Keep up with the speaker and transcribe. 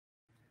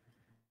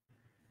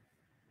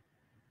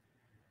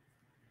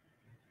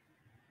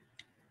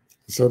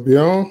What's up,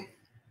 y'all?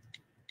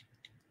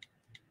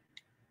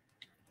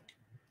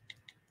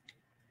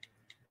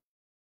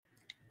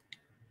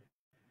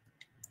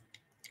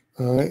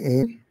 I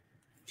am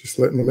just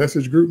letting the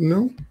message group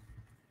know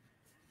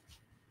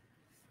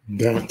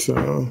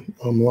that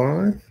I'm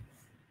live.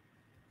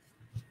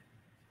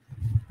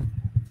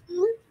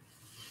 Give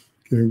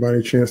everybody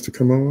a chance to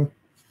come on.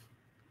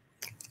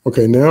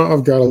 Okay, now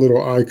I've got a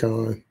little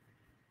icon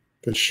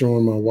that's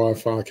showing my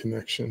Wi-Fi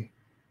connection,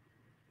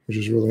 which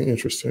is really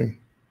interesting.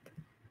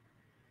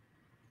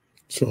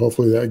 So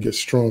hopefully that gets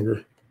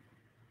stronger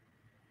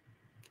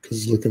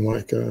because it's looking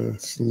like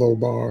it's low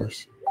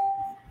bars.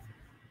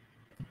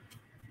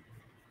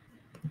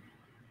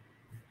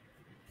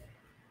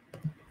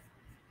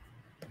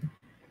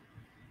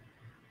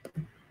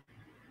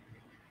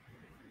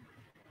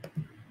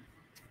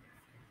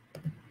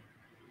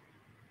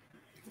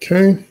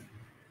 Okay.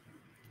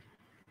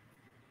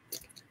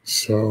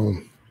 So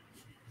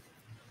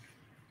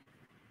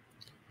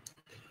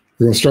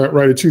we're going to start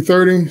right at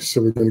 2:30.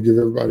 So we're going to give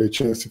everybody a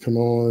chance to come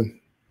on.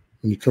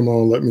 When you come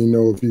on, let me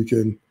know if you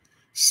can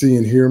see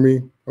and hear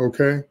me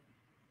okay.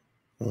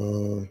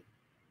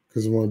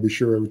 Because I want to be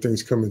sure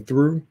everything's coming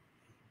through.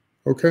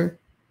 Okay.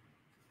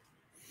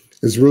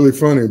 It's really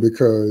funny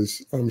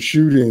because I'm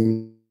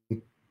shooting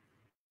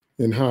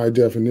in high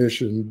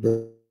definition,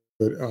 but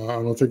I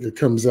don't think it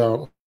comes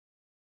out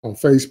on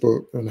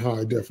Facebook in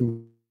high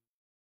definition.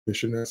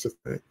 That's the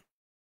thing.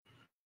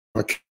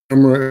 My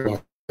camera and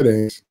my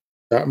settings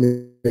got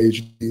me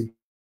HD.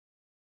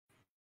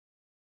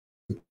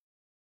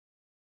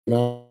 And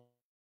I'm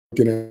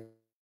looking at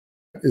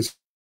it's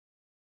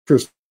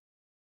crystal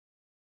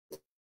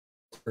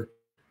clear.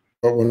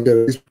 But when I get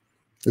it,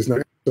 it's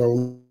not.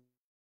 So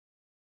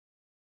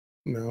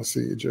now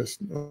see it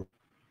just.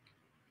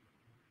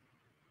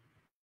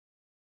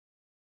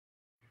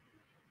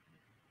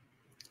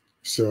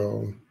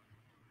 So,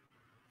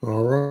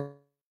 all right.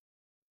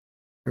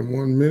 In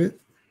 1 minute.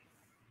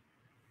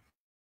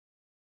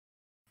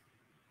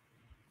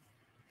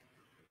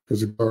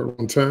 Because it got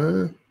on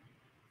time.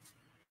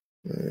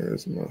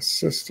 There's my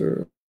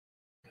sister.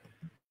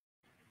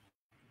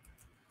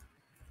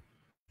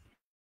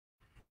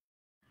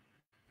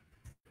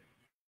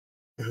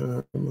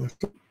 And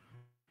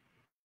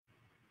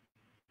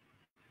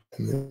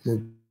then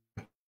we're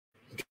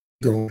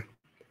going.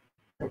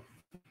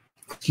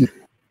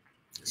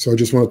 So I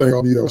just want to thank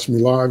all of you that watch me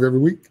live every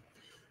week.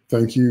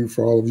 Thank you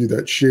for all of you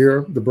that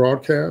share the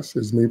broadcast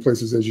as many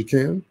places as you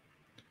can.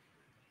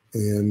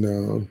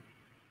 And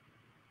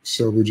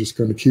so we're just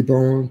going to keep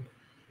on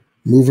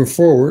moving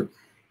forward.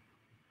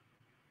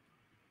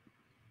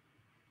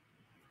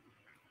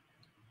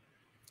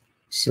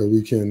 So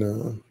we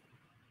can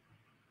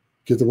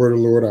get the word of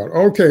the Lord out.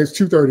 Okay, it's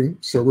 2:30,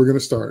 so we're going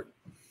to start.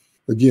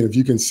 Again, if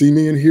you can see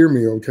me and hear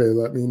me, okay,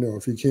 let me know.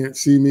 If you can't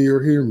see me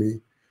or hear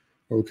me,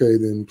 okay,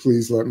 then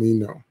please let me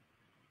know.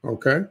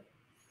 Okay?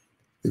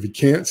 If you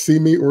can't see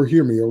me or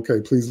hear me, okay,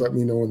 please let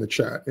me know in the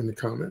chat, in the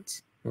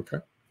comments. Okay?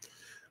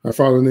 Our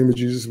Father, in the name of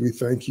Jesus, we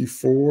thank you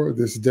for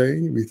this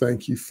day. We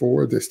thank you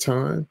for this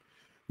time.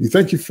 We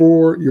thank you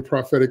for your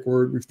prophetic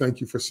word. We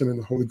thank you for sending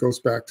the Holy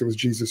Ghost back to us,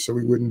 Jesus, so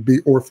we wouldn't be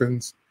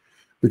orphans,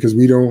 because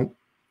we don't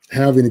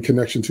have any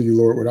connection to you,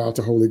 Lord, without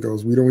the Holy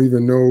Ghost. We don't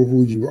even know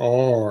who you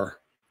are.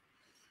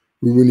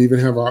 We wouldn't even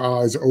have our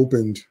eyes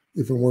opened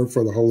if it weren't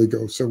for the Holy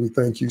Ghost. So we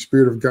thank you,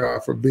 Spirit of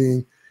God, for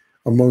being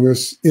among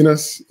us, in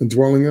us, and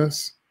dwelling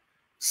us,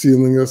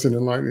 sealing us and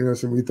enlightening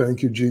us. And we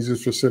thank you,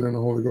 Jesus, for sending the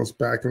Holy Ghost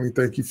back. And we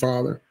thank you,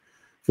 Father,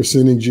 for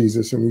sending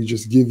Jesus. And we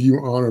just give you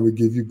honor. We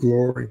give you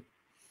glory.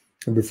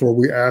 And before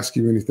we ask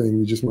you anything,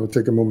 we just want to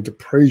take a moment to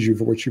praise you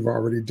for what you've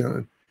already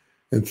done.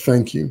 And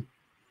thank you.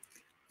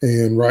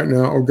 And right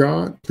now, oh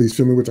God, please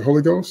fill me with the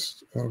Holy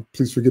Ghost.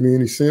 Please forgive me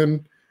any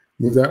sin.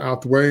 Move that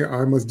out the way.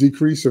 I must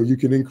decrease so you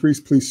can increase.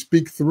 Please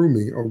speak through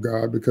me, oh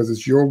God, because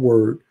it's your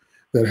word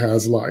that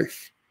has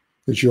life.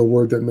 It's your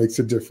word that makes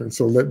a difference.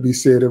 So let be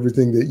said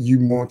everything that you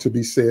want to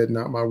be said,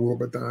 not my will,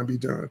 but thine be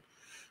done,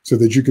 so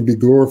that you can be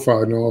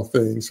glorified in all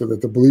things, so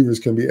that the believers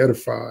can be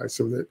edified,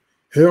 so that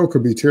hell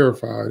could be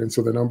terrified, and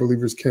so that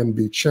unbelievers can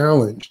be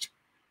challenged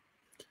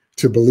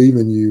to believe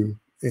in you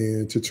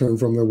and to turn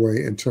from their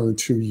way and turn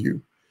to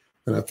you.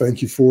 And I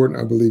thank you for it, and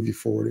I believe you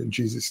for it in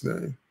Jesus'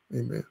 name.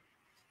 Amen.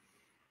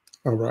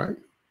 All right.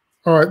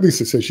 All right.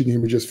 Lisa says she can hear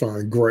me just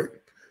fine. Great.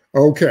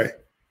 Okay.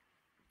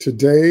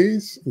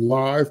 Today's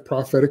live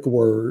prophetic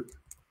word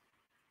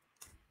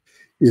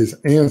is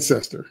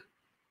ancestor.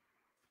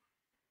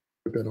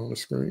 Put that on the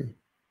screen.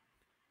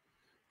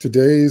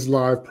 Today's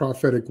live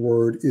prophetic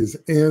word is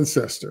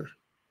ancestor.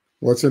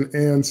 What's an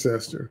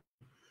ancestor?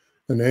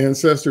 An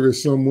ancestor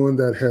is someone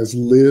that has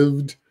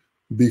lived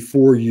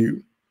before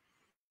you.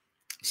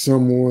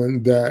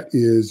 Someone that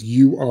is,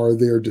 you are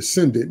their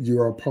descendant. You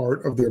are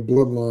part of their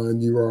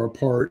bloodline. You are a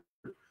part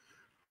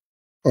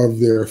of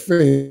their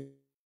family.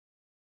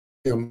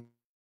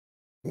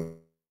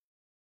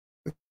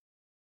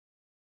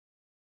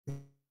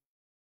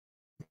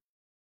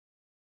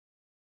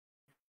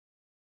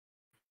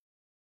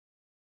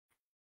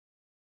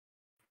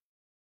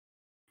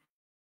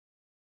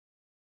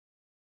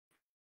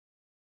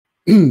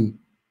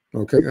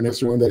 Okay, and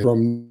that's the one that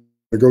from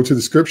go to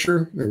the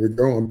scripture. There we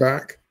go. I'm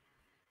back.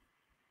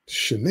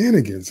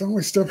 Shenanigans,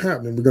 always stuff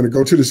happening. We're going to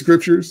go to the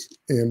scriptures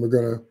and we're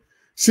going to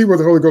see what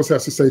the Holy Ghost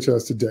has to say to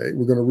us today.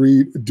 We're going to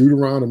read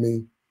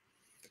Deuteronomy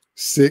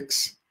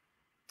 6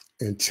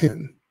 and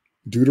 10.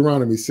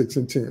 Deuteronomy 6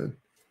 and 10.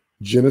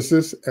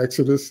 Genesis,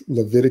 Exodus,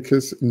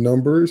 Leviticus,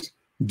 Numbers,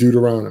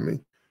 Deuteronomy.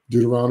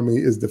 Deuteronomy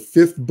is the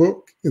 5th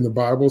book in the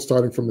Bible,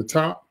 starting from the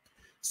top.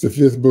 It's the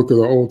 5th book of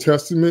the Old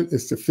Testament.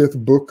 It's the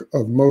 5th book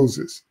of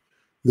Moses.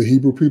 The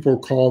Hebrew people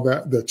call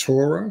that the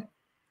Torah.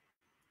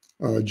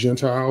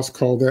 Gentiles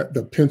call that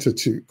the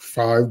Pentateuch,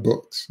 5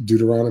 books.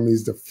 Deuteronomy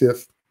is the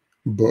 5th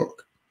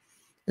book.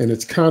 And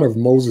it's kind of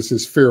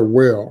Moses'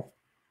 farewell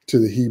to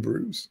the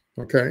Hebrews,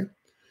 okay?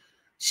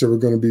 So we're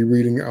going to be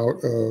reading out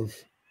of,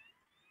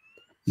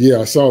 yeah,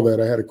 I saw that.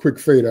 I had a quick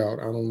fade out.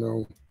 I don't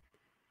know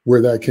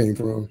where that came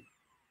from.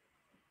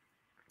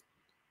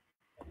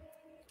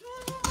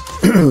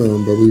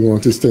 But we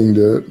want this thing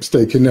to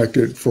stay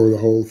connected for the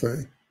whole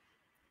thing.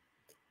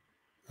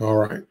 All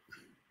right.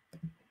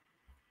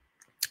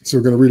 So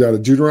we're going to read out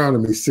of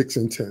Deuteronomy 6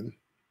 and 10.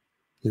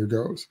 Here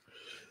goes.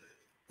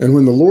 And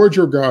when the Lord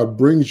your God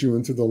brings you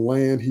into the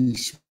land he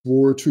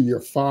swore to your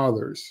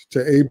fathers,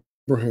 to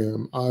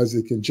Abraham,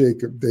 Isaac, and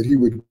Jacob, that he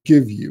would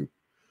give you,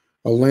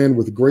 a land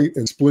with great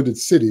and splendid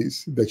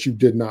cities that you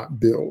did not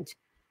build.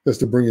 That's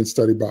the Bring and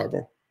Study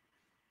Bible.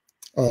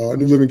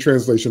 New Living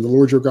Translation. The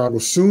Lord your God will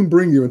soon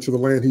bring you into the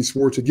land he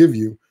swore to give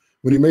you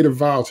when he made a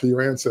vow to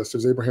your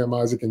ancestors, Abraham,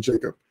 Isaac, and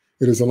Jacob.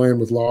 It is a land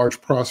with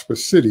large,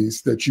 prosperous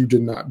cities that you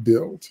did not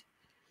build.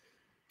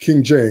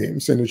 King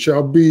James. And it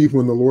shall be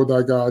when the Lord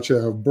thy God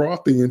shall have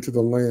brought thee into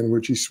the land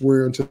which he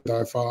sware unto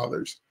thy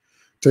fathers,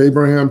 to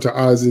Abraham, to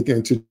Isaac,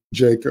 and to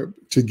Jacob,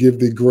 to give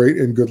thee great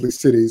and goodly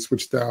cities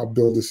which thou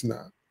buildest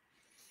not.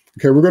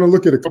 Okay, we're going to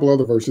look at a couple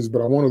other verses,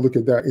 but I want to look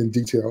at that in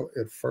detail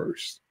at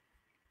first.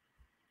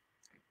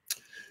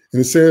 And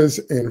it says,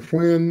 and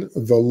when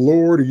the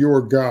Lord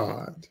your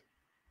God,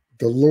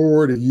 the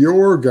Lord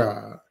your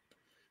God,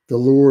 the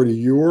Lord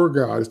your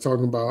God is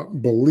talking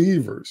about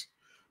believers,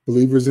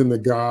 believers in the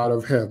God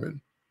of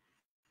heaven.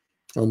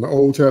 On the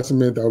Old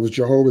Testament, that was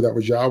Jehovah, that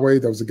was Yahweh,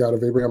 that was the God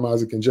of Abraham,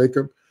 Isaac, and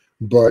Jacob.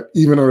 But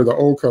even under the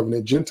Old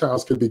Covenant,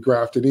 Gentiles could be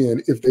grafted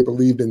in if they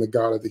believed in the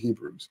God of the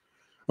Hebrews.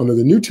 Under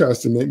the New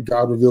Testament,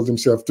 God revealed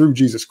himself through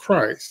Jesus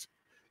Christ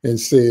and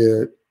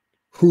said,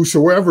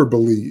 whosoever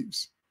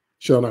believes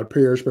shall not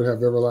perish but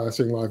have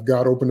everlasting life.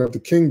 God opened up the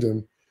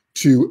kingdom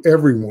to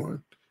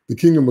everyone. The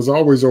kingdom was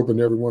always open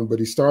to everyone, but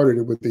he started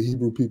it with the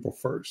Hebrew people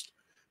first.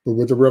 But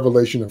with the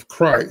revelation of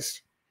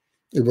Christ,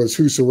 it was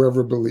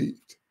whosoever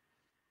believed.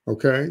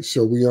 Okay,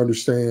 so we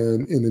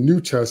understand in the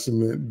New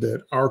Testament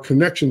that our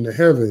connection to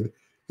heaven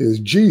is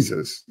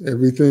Jesus.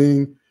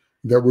 Everything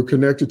that we're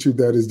connected to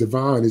that is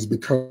divine is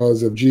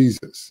because of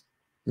Jesus.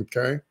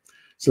 Okay,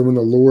 so when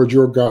the Lord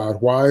your God,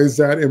 why is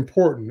that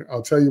important?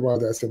 I'll tell you why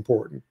that's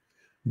important.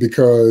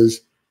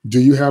 Because do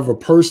you have a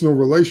personal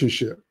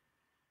relationship?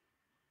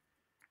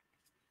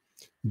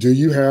 Do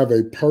you have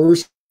a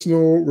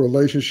personal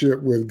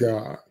relationship with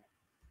God?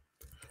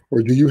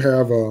 Or do you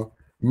have a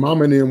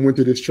mom and them went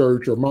to this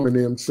church, or mom and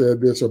them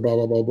said this, or blah,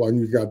 blah, blah, blah, and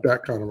you've got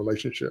that kind of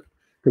relationship?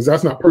 Because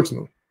that's not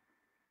personal.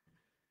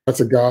 That's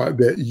a God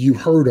that you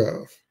heard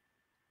of.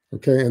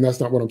 Okay, and that's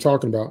not what I'm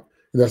talking about.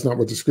 And that's not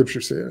what the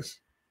scripture says.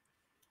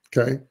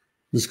 Okay,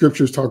 the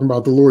scripture is talking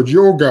about the Lord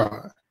your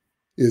God.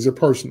 Is it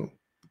personal?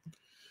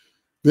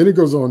 Then it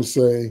goes on to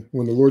say,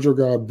 when the Lord your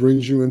God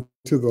brings you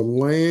into the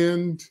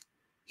land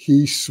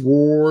he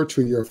swore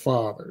to your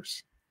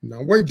fathers.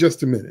 Now, wait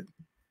just a minute.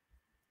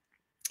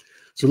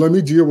 So let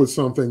me deal with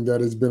something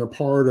that has been a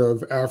part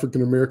of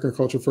African-American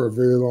culture for a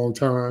very long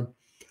time.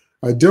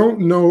 I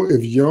don't know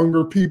if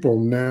younger people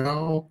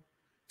now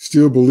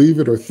still believe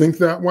it or think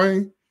that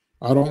way.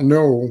 I don't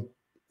know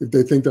if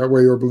they think that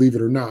way or believe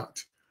it or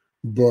not.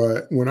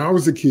 But when I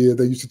was a kid,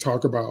 they used to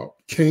talk about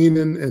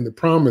Canaan and the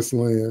promised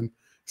land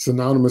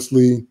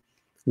synonymously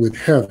with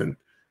heaven.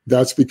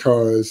 That's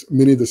because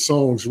many of the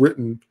songs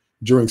written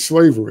during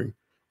slavery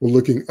were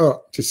looking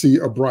up to see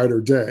a brighter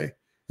day.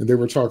 And they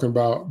were talking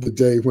about the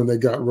day when they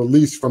got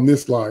released from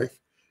this life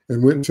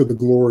and went into the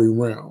glory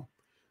realm.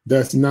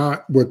 That's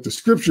not what the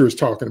scripture is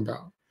talking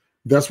about.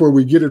 That's where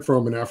we get it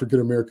from in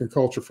African-American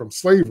culture, from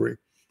slavery.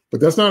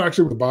 But that's not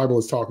actually what the Bible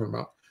is talking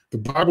about. The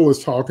Bible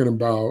is talking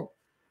about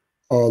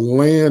a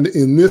land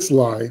in this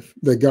life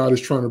that God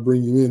is trying to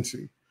bring you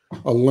into.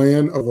 A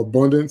land of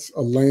abundance,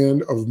 a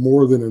land of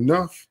more than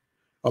enough,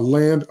 a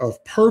land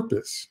of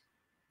purpose,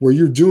 where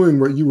you're doing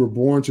what you were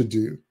born to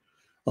do,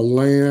 a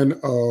land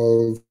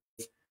of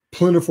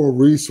plentiful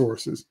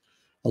resources,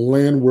 a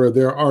land where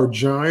there are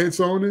giants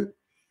on it,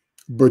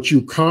 but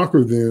you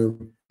conquer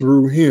them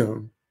through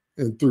him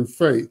and through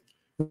faith,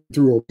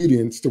 through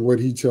obedience to what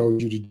he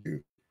tells you to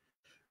do.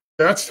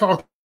 That's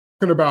talking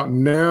about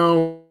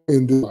now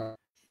in this life.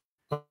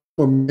 I'm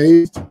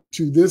amazed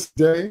to this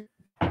day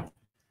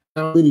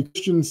how many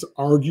Christians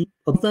argue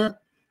about that.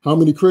 How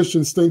many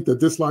Christians think that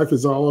this life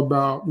is all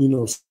about,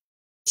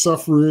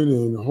 suffering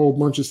and a whole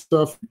bunch of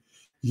stuff.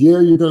 Yeah,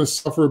 you're going to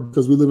suffer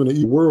because we live in an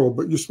evil world,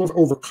 but you're supposed to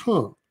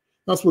overcome.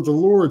 That's what the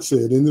Lord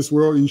said. In this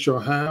world, you shall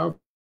have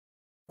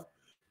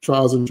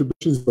trials and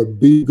tribulations, but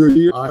be good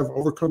here. I have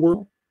overcome the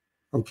world.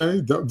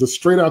 Okay, the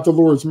straight out the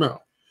Lord's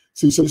mouth.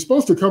 See, so you're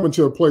supposed to come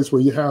into a place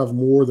where you have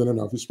more than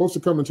enough. You're supposed to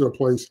come into a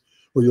place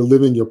where you're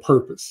living your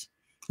purpose.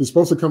 You're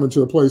supposed to come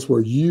into a place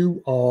where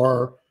you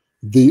are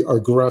the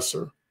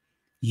aggressor.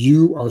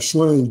 You are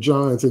slaying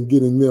giants and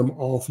getting them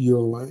off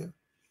your land.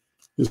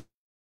 You're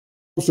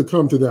supposed to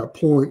come to that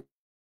point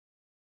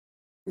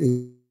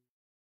in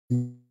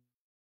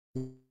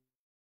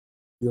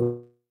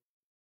your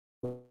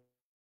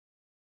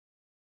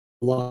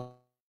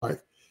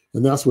life.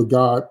 And that's what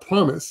God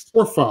promised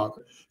your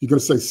father. You're going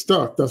to say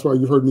stuck. That's why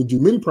you've heard me do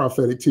many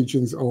prophetic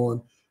teachings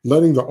on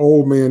letting the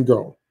old man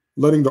go,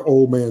 letting the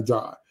old man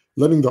die,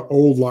 letting the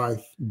old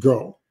life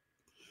go,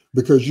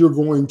 because you're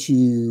going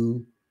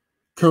to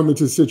come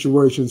into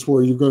situations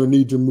where you're going to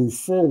need to move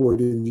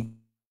forward, and you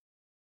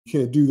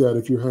can't do that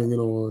if you're hanging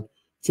on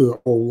to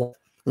the old life.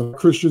 And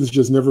Christians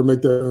just never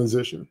make that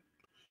transition.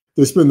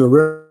 They spend the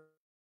rest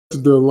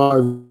of their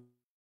lives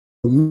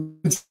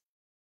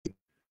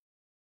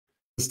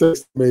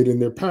mistakes made in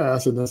their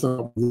past, and that's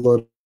not what the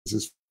Lord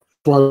is.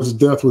 Why his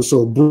death was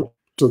so brutal,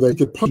 so they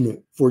could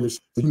punishment for you.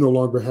 You no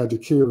longer had to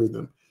carry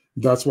them.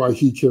 That's why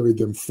he carried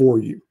them for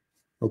you.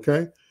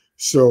 Okay,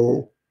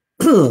 so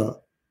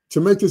to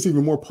make this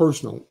even more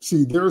personal,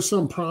 see, there are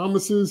some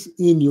promises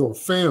in your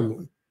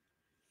family.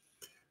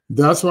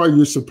 That's why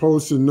you're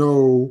supposed to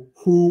know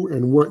who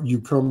and what you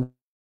come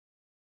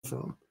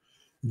from.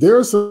 There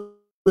are some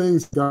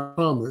things God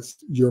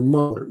promised your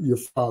mother, your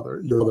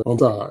father, your other on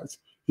sides,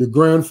 your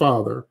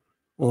grandfather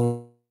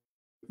on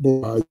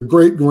both sides, your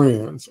great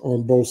grands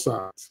on both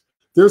sides.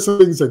 There's some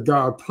things that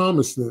God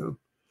promised them.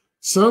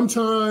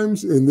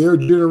 Sometimes in their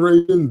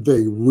generation,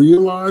 they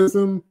realize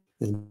them,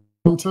 and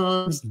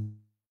sometimes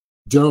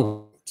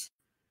don't.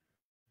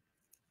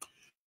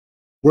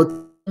 What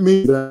that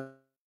means that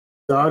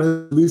God has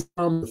at least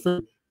promised the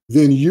family,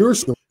 then you're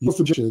supposed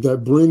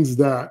that brings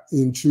that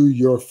into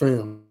your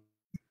family.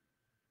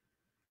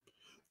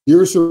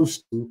 You're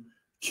supposed to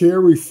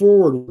carry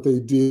forward what they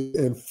did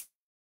and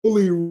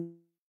fully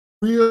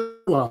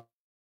realize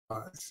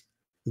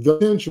the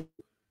potential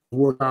of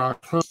what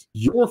God promised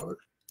your father.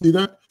 See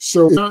that?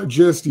 So it's not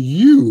just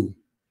you.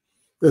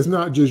 It's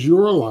not just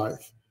your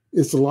life.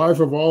 It's the life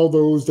of all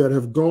those that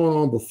have gone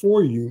on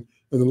before you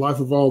and the life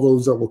of all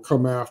those that will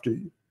come after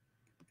you.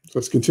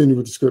 Let's continue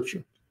with the scripture.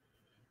 It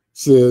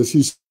says,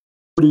 he said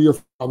to your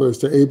fathers,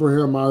 to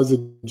Abraham, Isaac,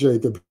 and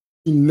Jacob.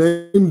 He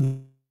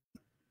named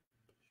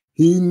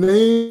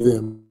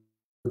them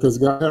because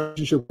God had a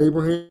relationship with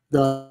Abraham,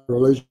 God had a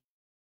relationship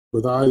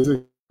with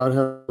Isaac, God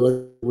had a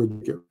relationship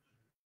with Jacob.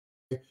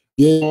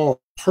 He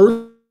all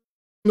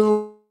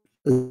personal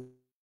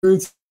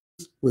experiences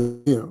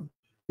with him.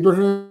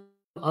 Abraham,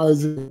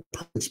 Isaac,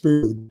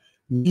 experience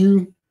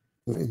you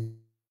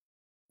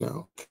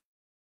now.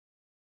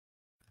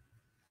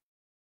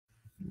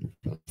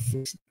 See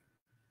if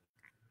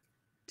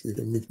you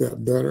can make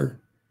that better.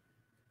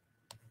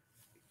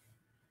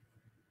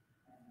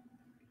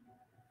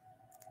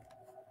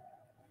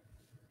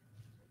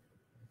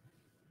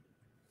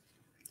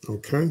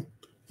 Okay.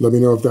 Let me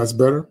know if that's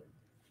better.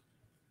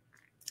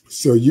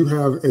 So you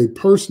have a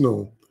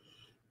personal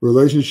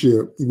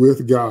relationship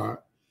with God,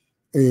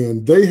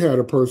 and they had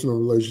a personal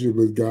relationship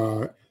with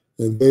God,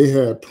 and they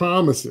had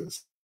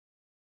promises.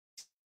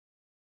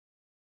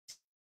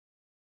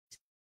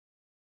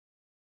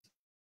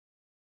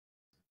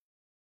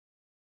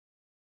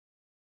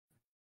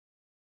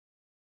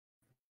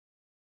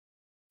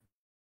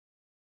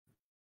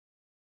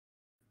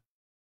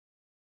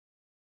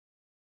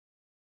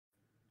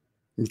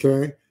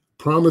 Okay.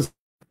 Promise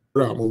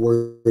out one way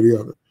or the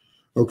other.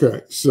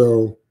 Okay.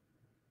 So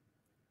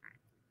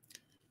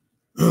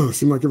it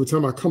seems like every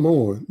time I come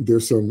on,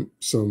 there's some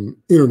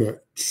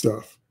internet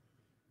stuff.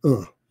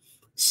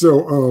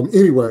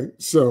 Anyway,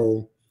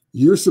 so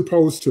you're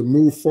supposed to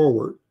move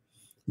forward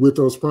with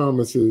those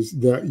promises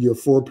that your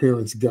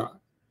foreparents got.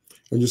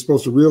 And you're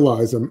supposed to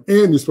realize them,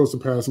 and you're supposed to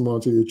pass them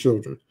on to your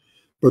children.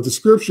 But the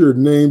scripture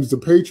names the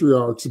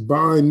patriarchs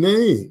by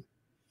name.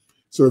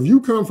 So if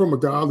you come from a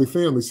godly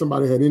family,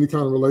 somebody had any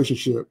kind of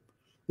relationship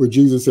with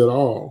Jesus at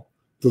all,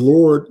 the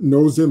Lord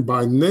knows them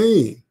by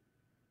name.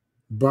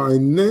 By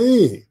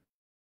name.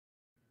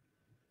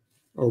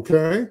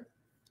 Okay?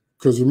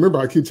 Because remember,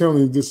 I keep telling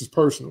you this is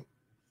personal.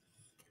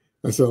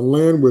 That's a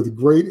land with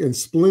great and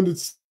splendid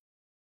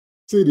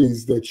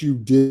cities that you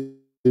did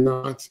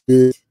not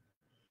build.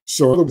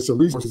 So there's some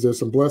resources, there's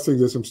some blessings,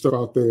 there's some stuff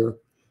out there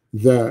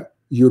that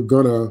you're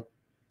gonna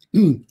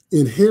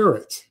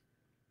inherit.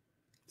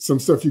 Some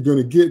stuff you're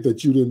gonna get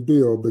that you didn't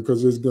build,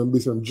 because there's gonna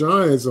be some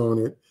giants on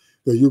it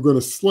that you're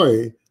gonna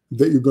slay,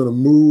 that you're gonna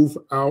move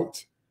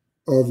out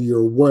of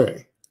your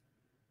way.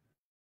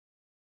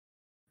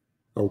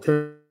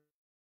 Okay?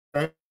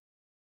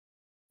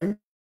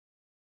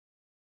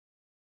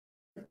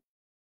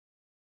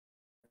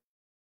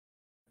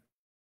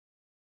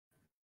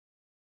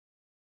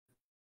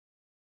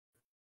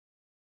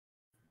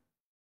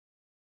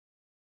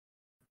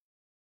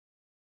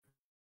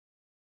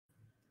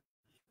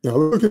 Now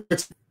look at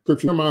next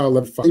scripture, Jeremiah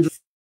 11:5.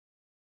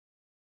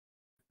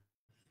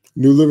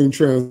 New Living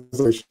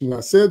Translation. I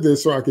said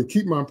this so I could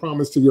keep my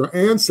promise to your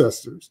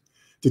ancestors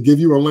to give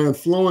you a land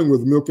flowing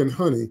with milk and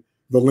honey,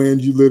 the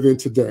land you live in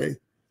today.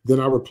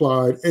 Then I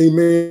replied,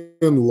 Amen,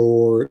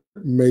 Lord,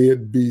 may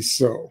it be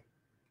so.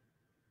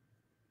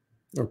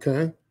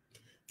 Okay.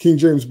 King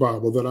James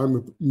Bible, that I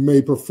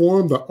may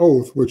perform the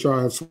oath which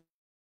I have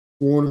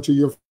sworn to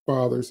your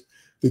fathers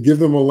to give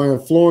them a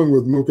land flowing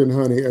with milk and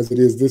honey as it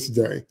is this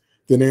day.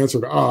 Then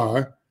answered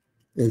I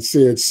and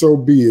said, so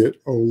be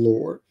it, O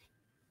Lord.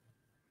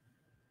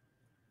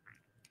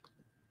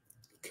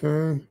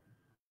 Okay.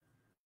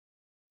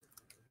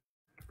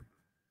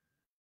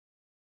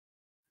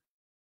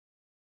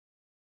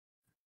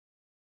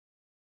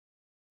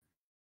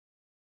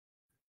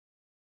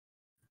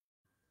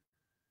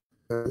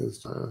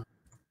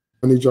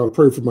 I need y'all to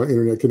pray for my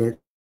internet connection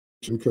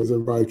because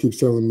everybody keeps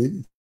telling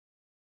me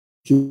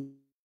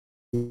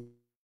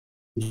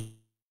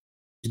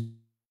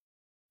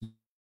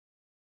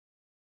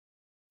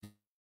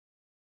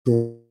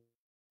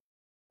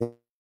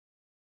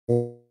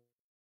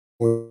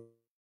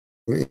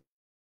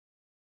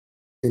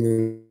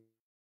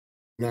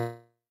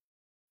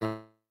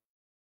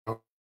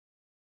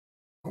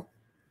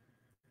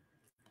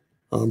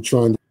I'm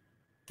trying to,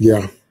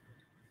 yeah,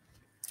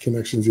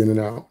 connections in and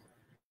out.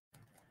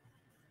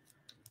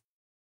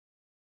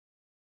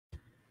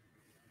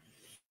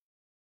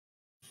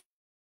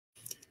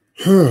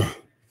 And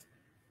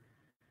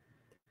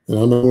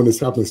I know when this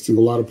happens to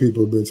a lot of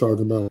people have been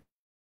talking about it.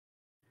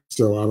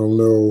 So I don't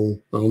know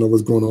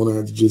what's going on.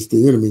 It's just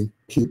the enemy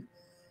keep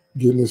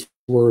getting this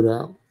word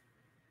out.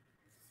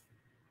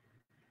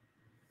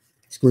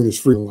 Screen is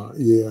free a lot.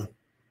 Yeah.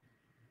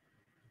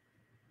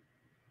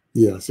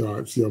 Yeah.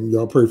 So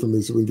y'all pray for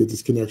me so we can get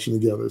this connection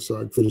together so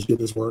I can finish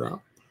getting this word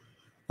out.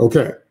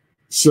 Okay.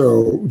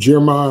 So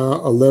Jeremiah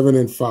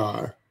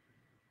 11:5.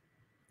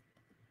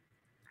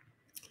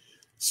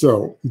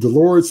 So the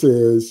Lord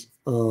says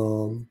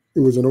it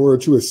was in order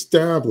to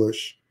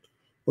establish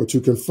or to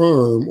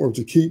confirm or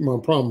to keep my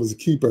promise, to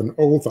keep an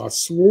oath I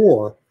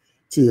swore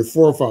to your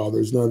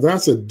forefathers. Now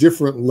that's a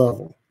different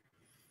level.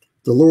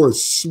 The Lord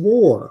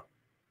swore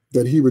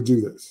that he would do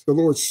this. The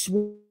Lord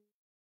swore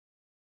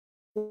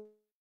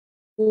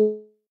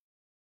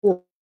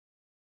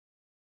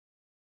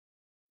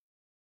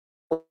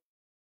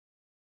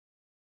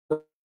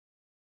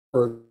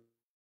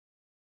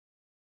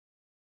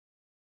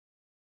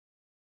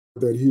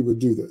that he would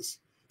do this.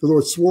 The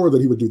Lord swore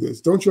that he would do this.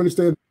 Don't you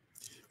understand?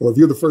 Or if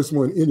you're the first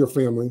one in your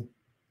family,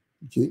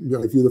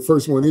 if you're the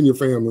first one in your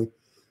family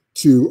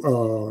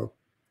to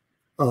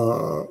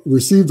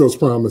receive those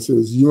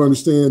promises, you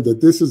understand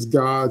that this is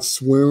God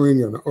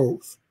swearing an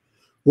oath.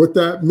 What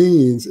that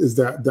means is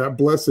that that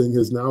blessing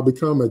has now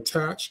become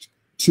attached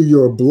to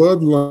your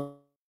bloodline.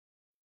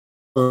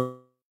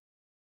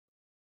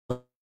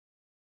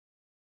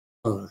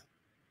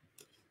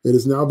 It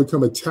has now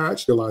become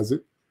attached, realize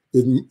it.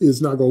 It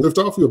is not going to lift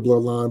off your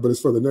bloodline, but it's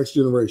for the next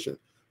generation.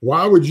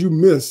 Why would you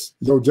miss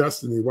your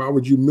destiny? Why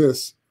would you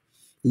miss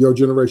your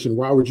generation?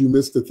 Why would you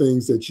miss the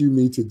things that you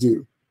need to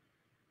do?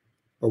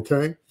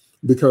 Okay?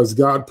 Because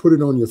God put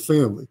it on your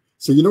family.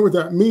 So you know what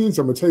that means?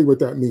 I'm going to tell you what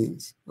that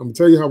means. I'm going to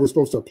tell you how we're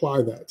supposed to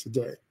apply that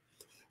today.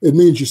 It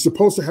means you're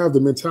supposed to have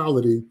the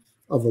mentality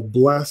of a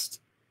blessed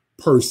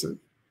person.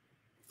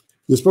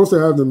 You're supposed to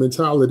have the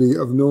mentality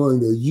of knowing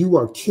that you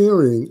are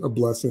carrying a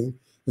blessing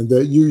and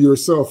that you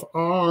yourself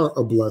are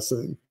a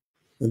blessing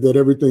and that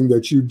everything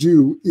that you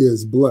do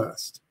is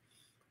blessed.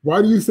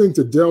 Why do you think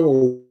the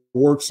devil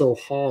works so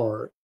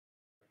hard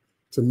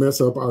to mess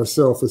up our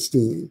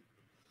self-esteem?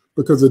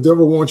 Because the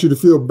devil wants you to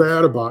feel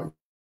bad about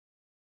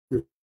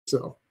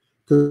yourself.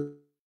 Because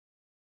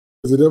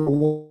the devil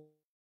wants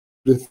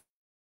you to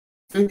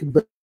think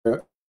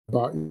bad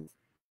about you.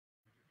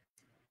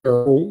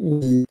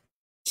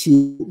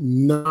 To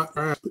not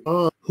ask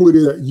who it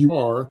is that you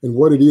are and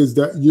what it is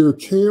that you're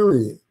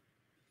carrying.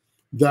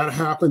 That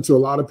happened to a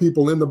lot of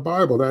people in the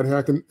Bible. That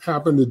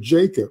happened to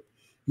Jacob.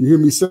 You hear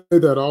me say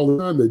that all the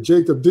time, that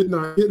Jacob did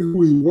not get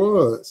who he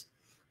was.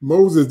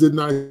 Moses did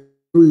not get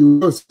who he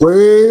was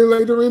way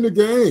later in the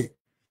game.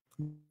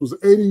 He was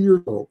 80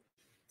 years old.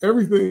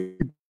 Everything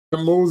that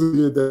Moses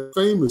did that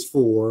famous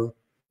for,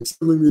 except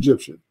the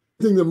Egyptian.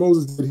 Everything that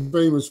Moses did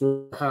famous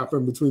for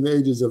happened between the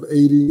ages of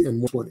 80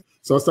 and 120.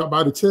 So I stopped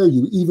by to tell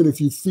you, even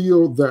if you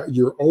feel that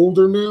you're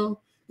older now,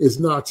 it's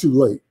not too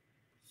late.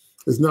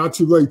 It's not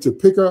too late to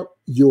pick up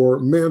your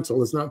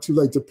mantle. It's not too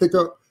late to pick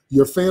up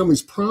your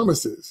family's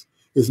promises.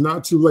 It's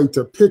not too late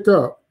to pick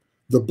up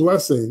the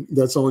blessing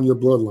that's on your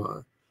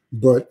bloodline.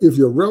 But if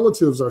your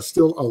relatives are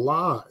still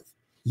alive,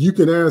 you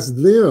can ask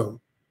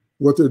them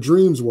what their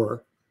dreams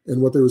were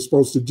and what they were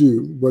supposed to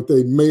do, what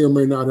they may or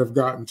may not have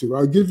gotten to.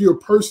 I'll give you a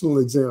personal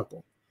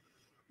example.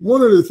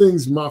 One of the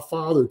things my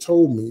father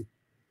told me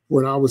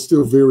when I was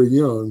still very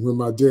young, when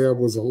my dad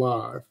was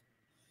alive,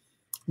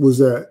 was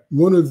that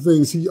one of the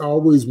things he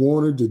always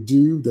wanted to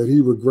do that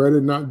he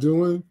regretted not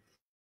doing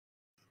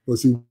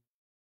was he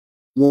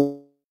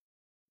wanted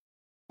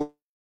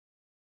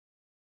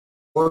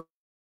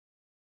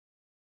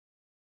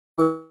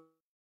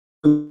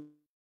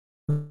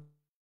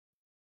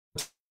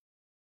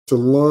to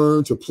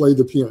learn to play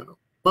the piano.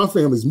 My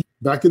family's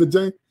back in the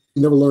day,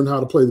 he never learned how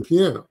to play the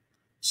piano.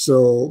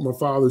 So my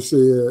father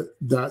said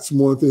that's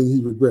one thing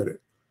he regretted.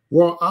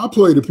 Well, I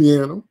play the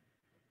piano,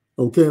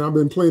 okay, and I've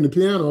been playing the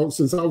piano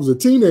since I was a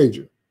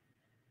teenager,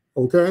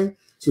 okay?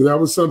 So that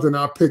was something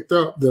I picked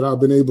up that I've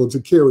been able to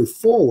carry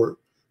forward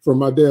from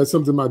my dad,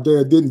 something my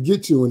dad didn't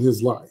get to in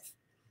his life.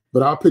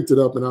 But I picked it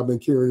up and I've been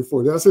carrying it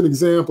forward. That's an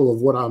example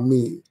of what I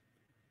mean.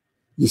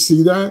 You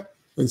see that?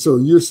 And so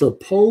you're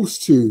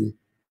supposed to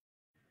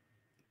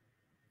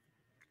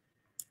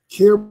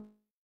carry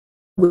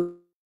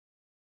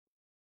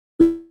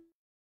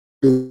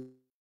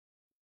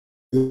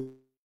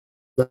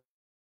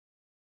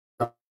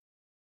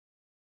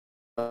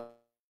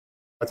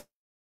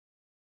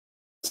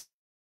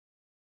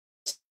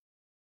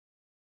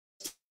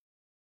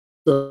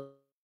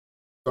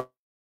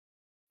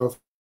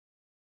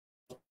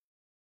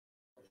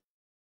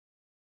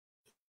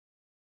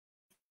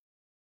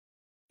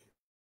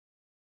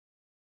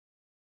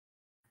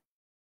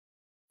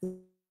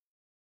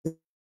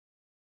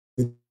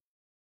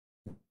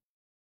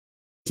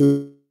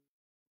to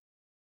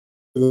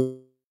the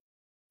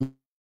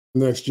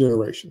next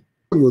generation.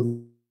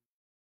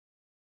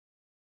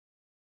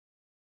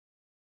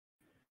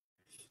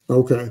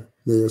 Okay,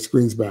 the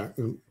screen's back.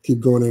 Keep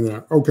going in and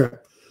out. Okay,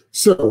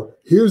 so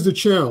here's the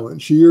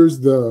challenge. Here's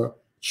the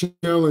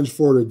challenge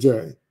for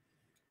today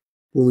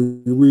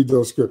when we read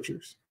those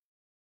scriptures.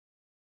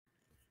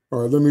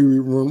 All right, let me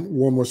read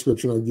one more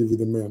scripture and I'll give you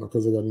the mantle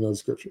because I got another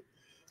scripture.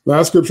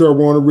 Last scripture I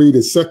want to read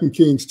is 2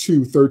 Kings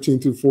 2, 13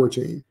 through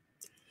 14.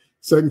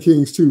 2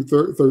 Kings 2,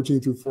 13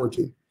 through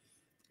 14.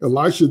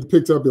 Elisha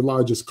picked up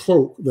Elijah's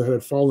cloak that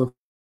had fallen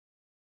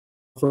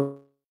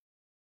from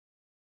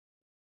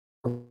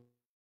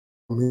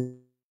him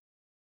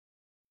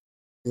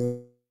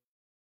and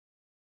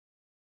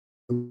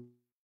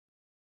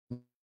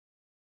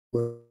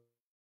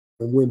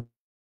went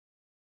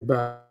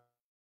back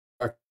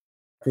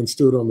and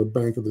stood on the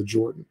bank of the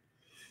Jordan.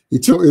 He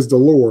told is the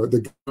Lord.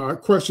 The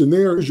question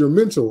there is your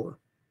mentor.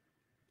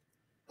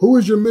 Who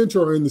is your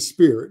mentor in the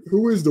spirit?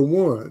 Who is the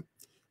one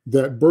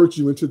that birthed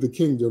you into the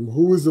kingdom?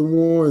 Who is the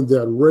one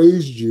that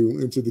raised you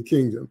into the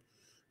kingdom?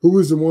 Who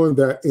is the one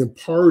that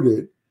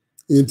imparted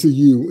into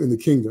you in the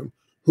kingdom?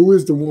 Who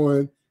is the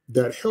one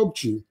that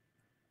helped you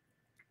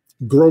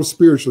grow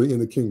spiritually in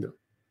the kingdom?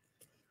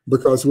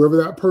 Because whoever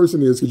that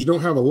person is, because you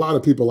don't have a lot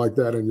of people like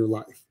that in your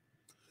life,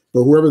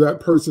 but whoever that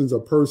persons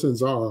or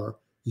persons are,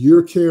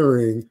 you're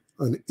carrying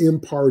an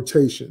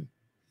impartation.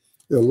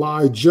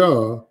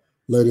 Elijah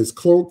let his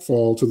cloak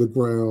fall to the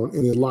ground,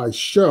 and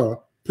Elisha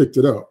picked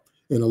it up.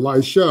 And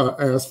Elisha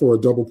asked for a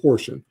double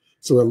portion.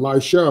 So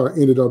Elisha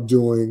ended up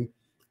doing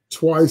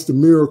twice the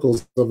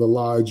miracles of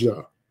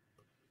Elijah.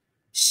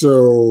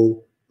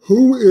 So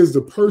who is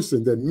the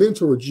person that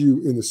mentored you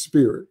in the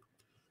spirit?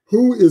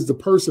 Who is the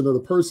person or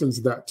the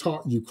persons that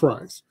taught you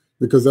Christ?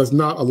 Because that's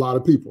not a lot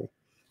of people.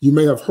 You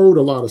may have heard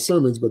a lot of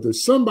sermons, but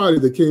there's somebody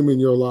that came in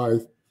your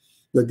life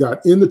that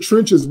got in the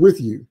trenches with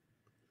you,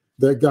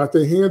 that got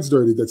their hands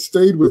dirty, that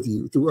stayed with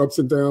you through ups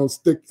and downs,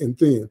 thick and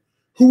thin.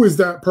 Who is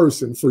that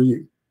person for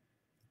you?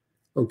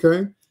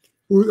 Okay?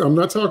 I'm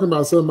not talking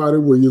about somebody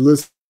where you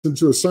listen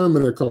to a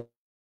sermon a couple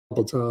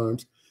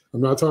times.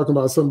 I'm not talking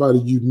about somebody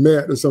you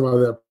met or somebody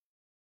that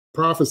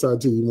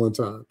prophesied to you one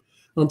time.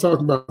 I'm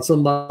talking about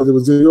somebody that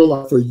was in your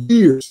life for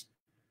years,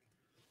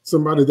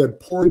 somebody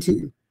that poured into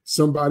you,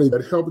 somebody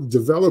that helped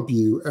develop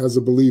you as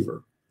a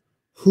believer.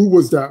 Who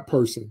was that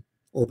person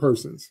or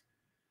persons?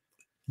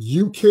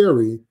 You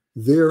carry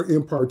their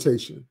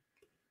impartation.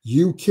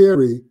 You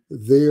carry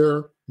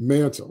their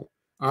mantle.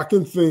 I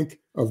can think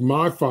of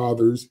my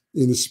fathers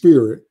in the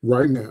spirit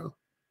right now,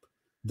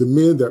 the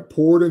men that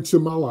poured into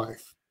my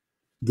life,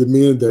 the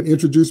men that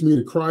introduced me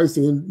to Christ,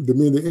 and the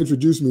men that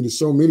introduced me to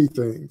so many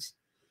things,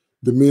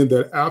 the men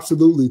that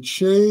absolutely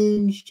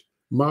changed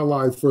my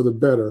life for the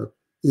better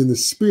in the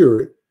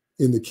spirit,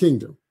 in the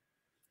kingdom.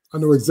 I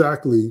know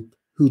exactly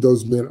who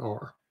those men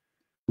are.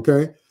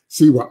 Okay?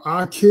 See, well,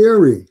 I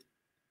carry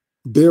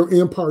their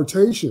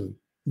impartation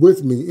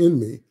with me, in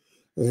me,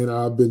 and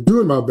I've been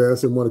doing my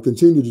best and want to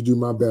continue to do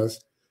my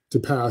best to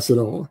pass it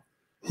on.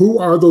 Who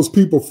are those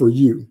people for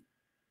you?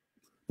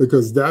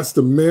 Because that's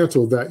the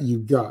mantle that you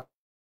got.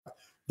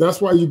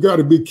 That's why you got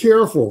to be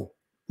careful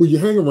who you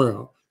hang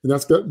around. And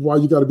that's why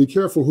you got to be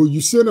careful who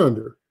you sit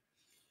under,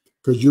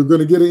 because you're going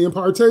to get an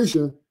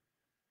impartation,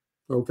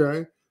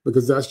 okay?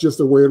 Because that's just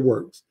the way it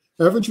works.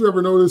 Haven't you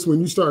ever noticed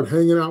when you start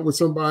hanging out with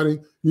somebody,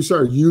 you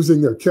start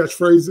using their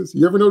catchphrases?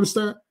 You ever notice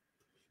that?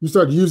 You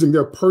start using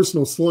their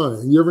personal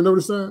slang. You ever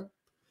notice that?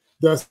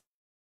 That's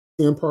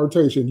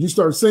impartation. You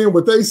start saying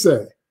what they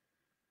say,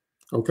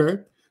 okay?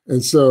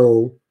 And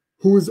so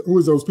who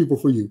is those people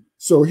for you?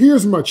 So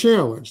here's my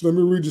challenge. Let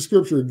me read the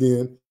scripture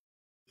again,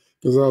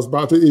 because I was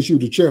about to issue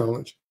the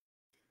challenge.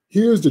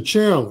 Here's the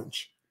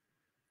challenge.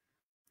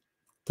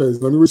 Okay,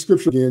 let me read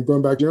scripture again,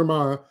 going back to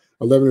Jeremiah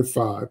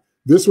 11:5.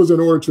 This was in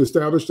order to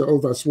establish the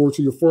oath I swore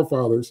to your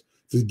forefathers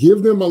To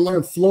give them a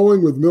land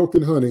flowing with milk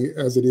and honey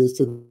as it is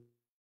to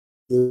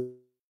the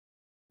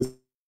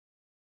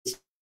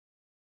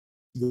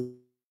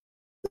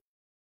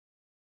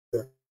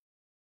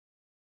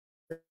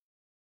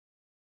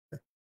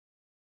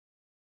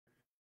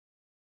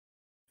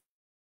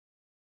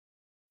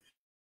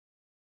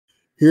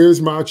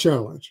Here's my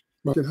challenge.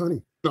 Milk and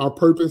honey. Our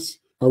purpose.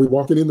 Are we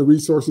walking in the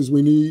resources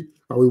we need?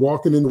 Are we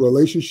walking in the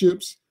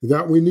relationships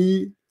that we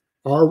need?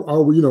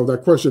 Are we,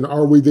 that question,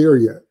 are we there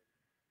yet?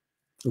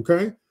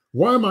 Okay.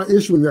 Why am I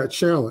issuing that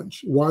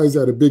challenge? Why is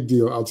that a big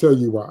deal? I'll tell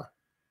you why.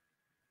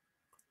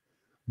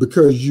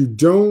 Because you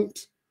don't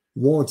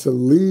want to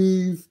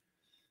leave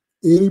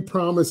any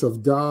promise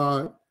of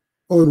God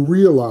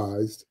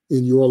unrealized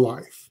in your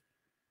life.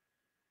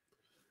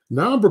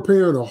 Now I'm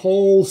preparing a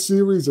whole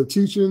series of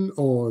teaching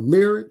on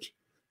marriage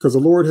because the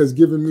Lord has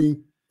given me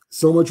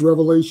so much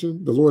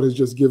revelation. The Lord has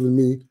just given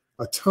me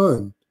a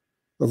ton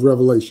of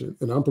revelation,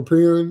 and I'm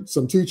preparing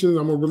some teaching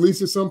I'm going to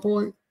release at some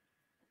point.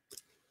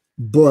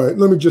 But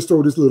let me just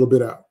throw this little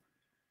bit out.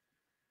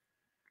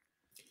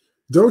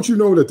 Don't you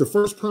know that the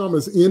first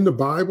promise in the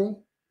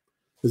Bible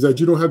is that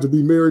you don't have to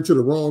be married to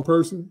the wrong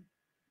person?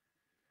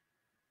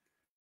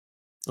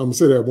 I'm going to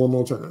say that one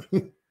more time.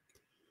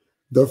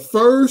 The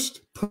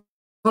first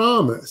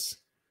promise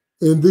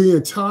in the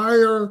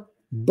entire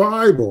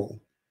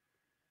Bible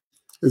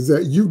is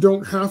that you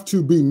don't have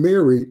to be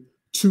married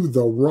to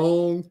the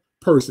wrong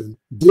person.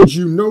 Did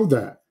you know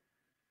that?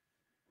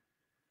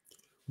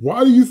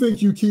 Why do you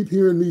think you keep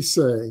hearing me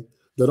say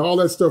that all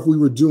that stuff we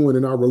were doing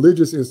in our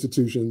religious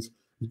institutions,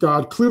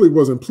 God clearly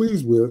wasn't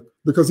pleased with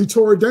because he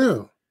tore it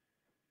down?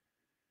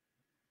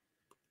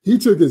 He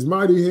took his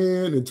mighty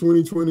hand in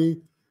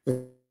 2020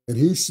 and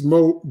he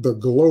smote the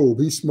globe.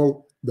 He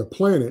smote the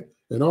planet,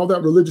 and all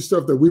that religious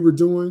stuff that we were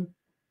doing,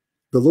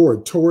 the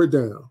Lord tore it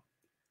down.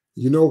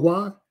 You know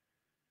why?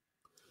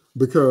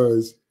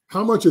 Because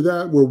how much of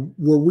that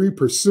were we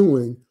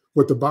pursuing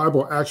what the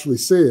Bible actually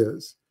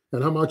says?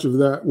 And how much of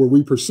that were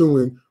we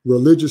pursuing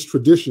religious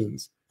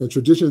traditions and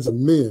traditions of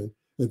men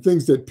and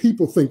things that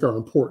people think are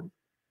important?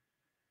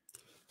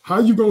 How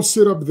are you going to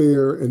sit up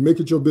there and make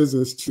it your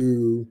business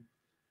to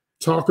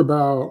talk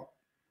about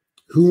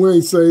who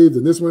ain't saved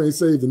and this one ain't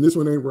saved and this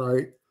one ain't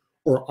right,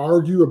 or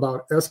argue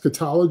about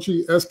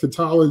eschatology?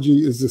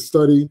 Eschatology is the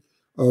study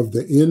of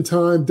the end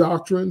time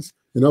doctrines.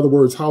 In other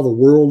words, how the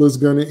world is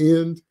going to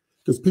end.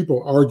 Because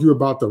people argue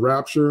about the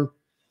rapture.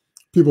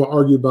 People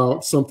argue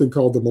about something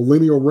called the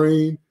millennial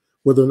reign,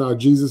 whether or not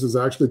Jesus is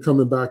actually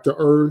coming back to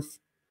earth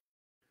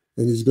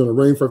and he's going to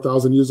reign for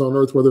 1,000 years on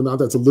earth, whether or not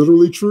that's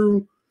literally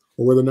true,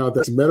 or whether or not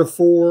that's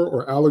metaphor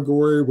or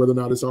allegory, whether or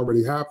not it's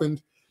already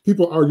happened.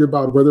 People argue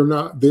about whether or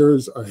not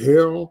there's a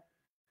hell.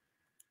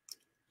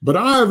 But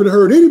I haven't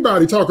heard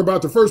anybody talk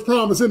about the first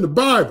promise in the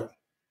Bible.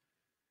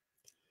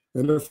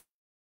 And the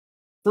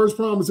first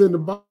promise in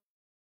the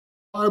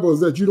Bible is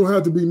that you don't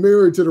have to be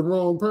married to the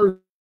wrong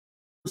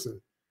person.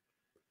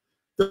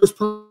 First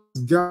promise,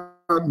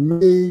 God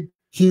made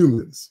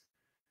humans.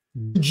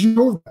 Did you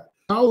know that?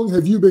 How long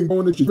have you been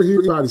going to hear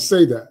anybody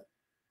say that?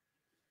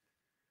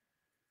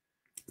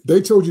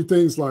 They told you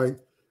things like,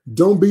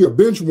 don't be a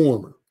bench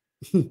warmer.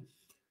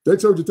 They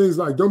told you things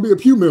like, don't be a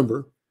pew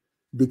member,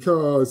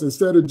 because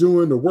instead of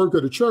doing the work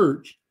of the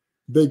church,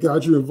 they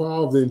got you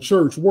involved in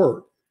church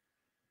work.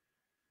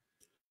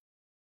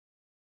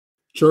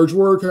 Church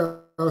work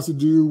has to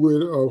do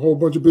with a whole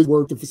bunch of big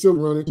work, the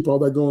facility running, keep all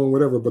that going,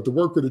 whatever. But the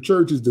work of the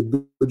church is to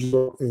build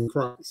you up in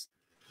Christ.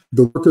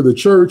 The work of the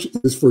church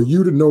is for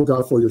you to know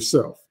God for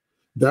yourself.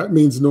 That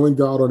means knowing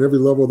God on every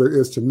level there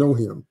is to know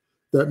him.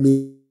 That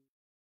means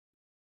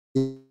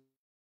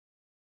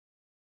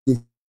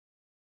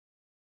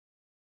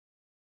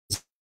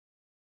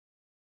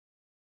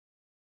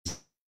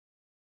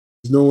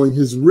knowing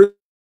his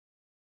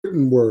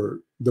written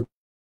word, the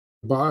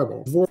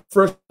Bible,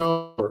 fresh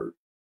word.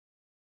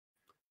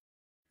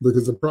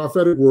 Because the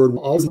prophetic word will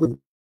always,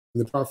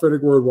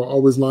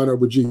 line up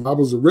with Jesus. The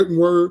Bible is a written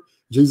word.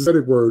 Jesus'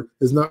 prophetic word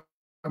is not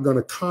going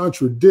to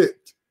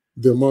contradict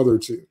them other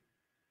two.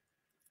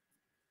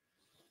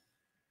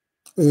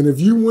 And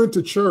if you went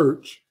to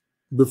church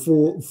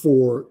before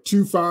for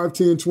 2, 5,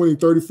 10, 20,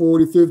 30,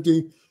 40,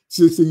 50,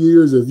 60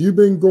 years, if you've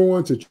been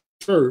going to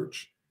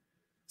church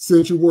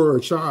since you were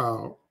a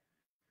child,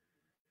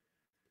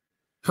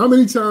 how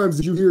many times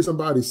did you hear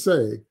somebody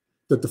say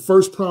that the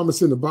first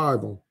promise in the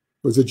Bible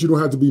was that you don't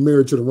have to be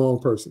married to the wrong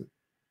person?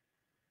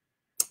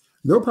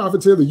 No,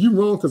 Prophet Taylor, you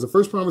wrong, because the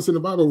first promise in the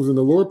Bible was in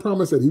the Lord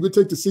promised that he would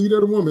take the seed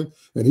of the woman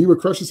and he would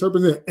crush the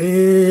serpent's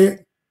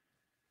head.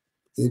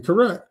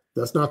 Incorrect.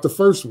 That's not the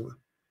first one.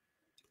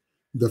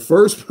 The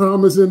first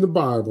promise in the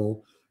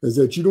Bible is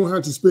that you don't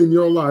have to spend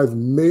your life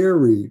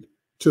married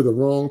to the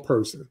wrong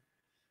person.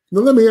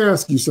 Now, let me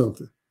ask you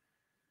something.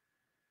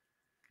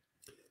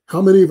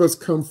 How many of us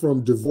come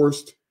from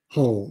divorced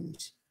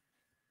homes?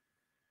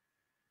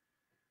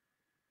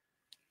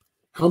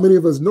 How many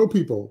of us know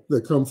people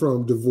that come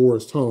from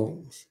divorced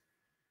homes?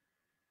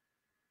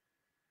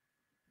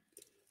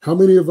 How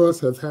many of us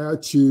have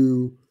had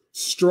to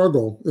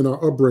struggle in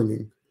our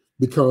upbringing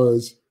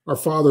because our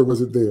father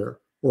wasn't there,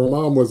 or our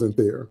mom wasn't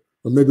there,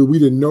 or maybe we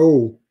didn't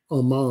know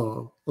our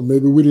mom, or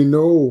maybe we didn't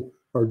know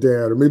our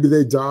dad, or maybe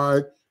they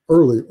died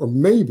early, or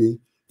maybe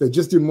they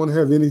just didn't want to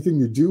have anything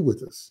to do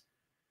with us.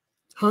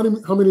 How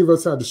many of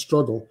us had to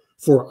struggle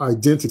for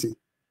identity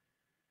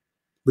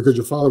because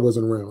your father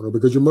wasn't around, or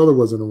because your mother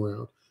wasn't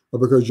around, or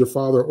because your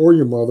father or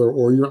your mother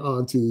or your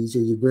aunties or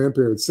your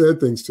grandparents said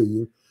things to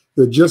you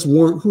that just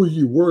weren't who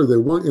you were. They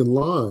weren't in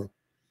line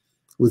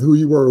with who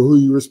you were or who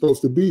you were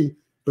supposed to be,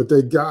 but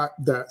they got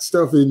that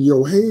stuff in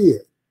your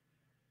head.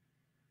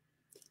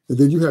 And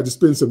then you had to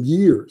spend some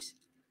years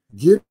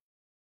getting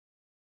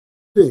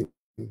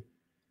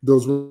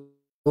those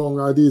wrong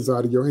ideas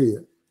out of your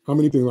head. How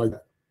many things like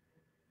that?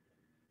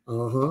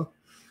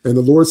 And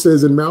the Lord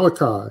says in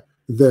Malachi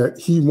that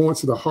he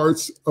wants the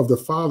hearts of the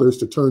fathers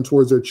to turn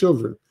towards their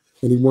children,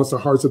 and he wants the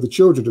hearts of the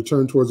children to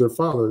turn towards their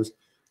fathers,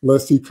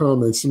 lest he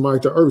come and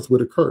smite the earth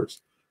with a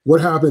curse.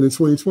 What happened in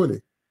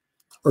 2020?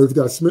 Earth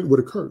got smitten with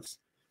a curse.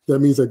 That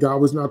means that God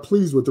was not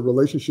pleased with the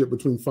relationship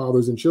between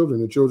fathers and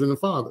children and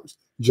fathers,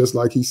 just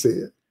like he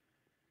said.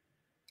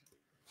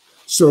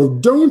 So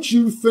don't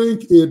you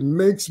think it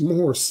makes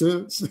more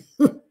sense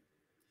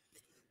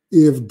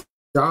if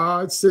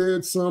God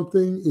said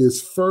something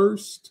is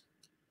first,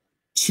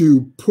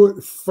 to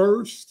put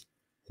first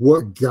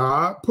what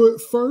God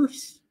put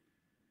first?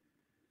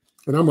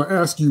 And I'm going to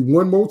ask you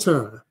one more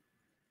time.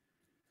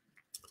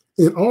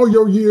 In all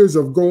your years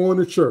of going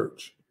to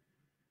church,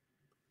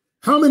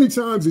 how many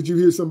times did you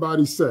hear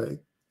somebody say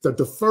that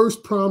the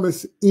first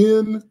promise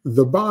in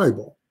the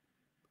Bible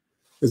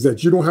is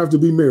that you don't have to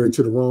be married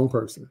to the wrong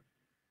person?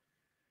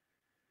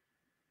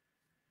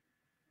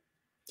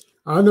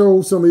 I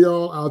know some of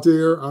y'all out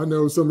there, I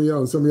know some of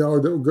y'all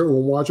don't go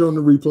and watch on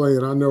the replay,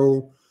 and I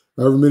know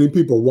however many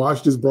people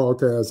watch this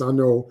broadcast, I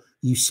know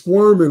you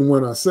squirming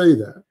when I say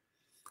that.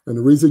 And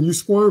the reason you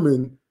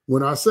squirming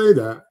when I say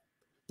that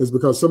is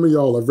because some of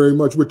y'all are very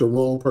much with the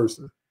wrong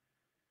person.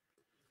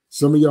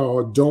 Some of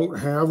y'all don't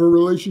have a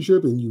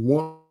relationship and you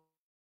want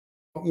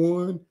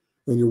one,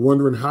 and you're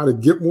wondering how to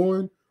get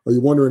one, or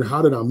you're wondering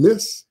how did I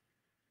miss?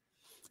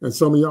 And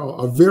some of y'all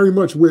are very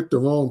much with the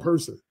wrong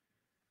person.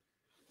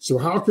 So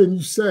how can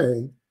you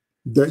say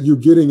that you're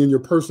getting in your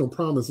personal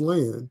promised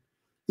land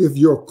if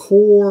your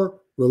core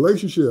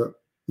relationship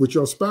with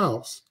your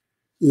spouse,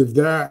 if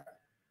that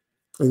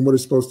ain't what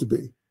it's supposed to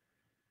be?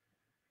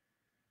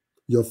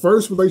 Your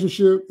first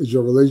relationship is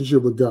your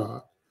relationship with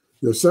God.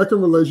 Your second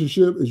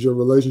relationship is your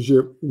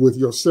relationship with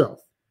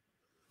yourself.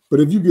 But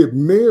if you get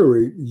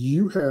married,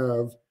 you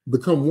have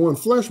become one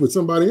flesh with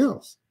somebody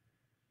else.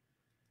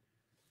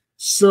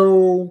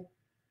 So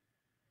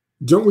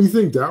don't we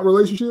think that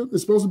relationship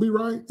is supposed to be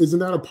right? Isn't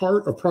that a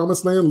part of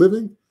promised land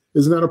living?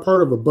 Isn't that a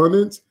part of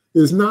abundance?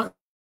 It's not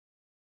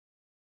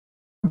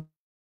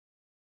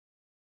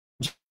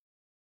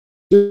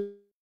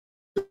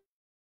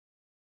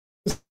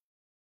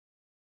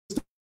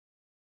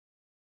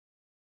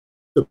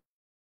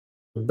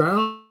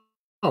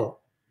about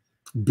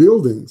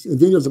buildings and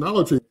vineyards and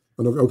olive trees.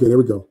 Okay, there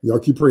we go. Y'all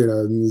keep praying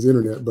on this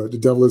internet, but the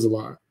devil is a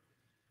lie.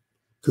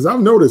 Because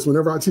I've noticed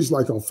whenever I teach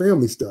like on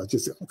family stuff,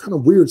 just all kind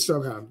of weird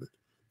stuff happening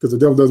because the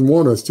devil doesn't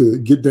want us to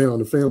get down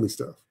to family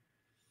stuff.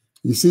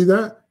 You see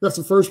that? That's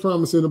the first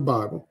promise in the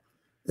Bible.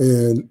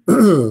 And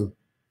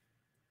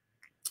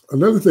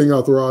another thing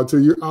I'll throw out to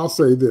you, I'll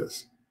say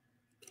this.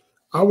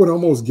 I would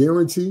almost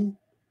guarantee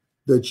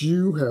that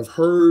you have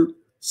heard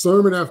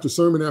sermon after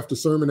sermon after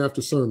sermon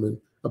after sermon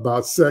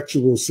about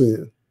sexual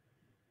sin.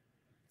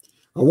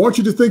 I want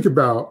you to think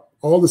about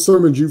all the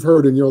sermons you've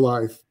heard in your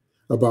life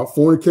about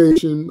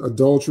fornication,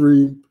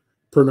 adultery,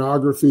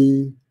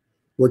 pornography,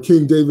 what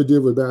King David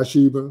did with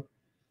Bathsheba.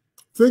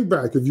 Think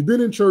back. If you've been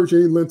in church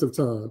any length of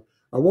time,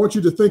 I want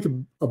you to think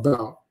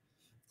about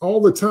all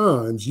the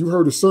times you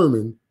heard a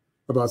sermon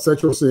about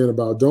sexual sin,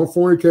 about don't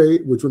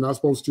fornicate, which we're not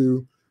supposed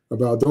to,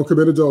 about don't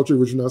commit adultery,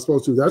 which you're not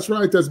supposed to. That's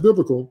right. That's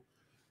biblical.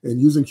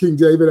 And using King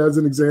David as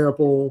an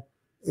example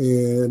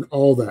and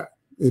all that.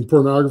 In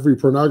pornography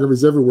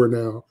is everywhere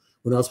now.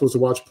 We're not supposed to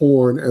watch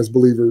porn as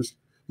believers.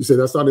 You say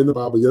that's not in the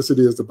Bible. Yes, it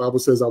is. The Bible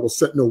says I will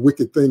set no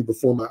wicked thing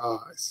before my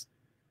eyes.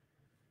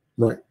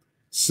 Right.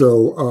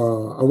 So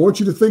I want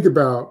you to think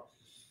about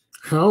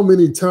how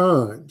many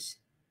times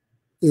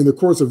in the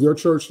course of your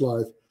church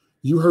life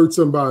you heard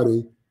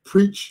somebody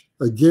preach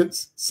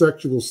against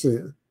sexual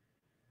sin.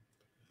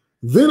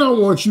 Then I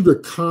want you to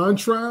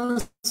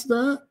contrast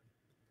that.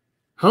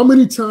 How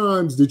many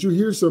times did you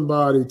hear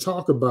somebody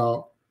talk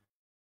about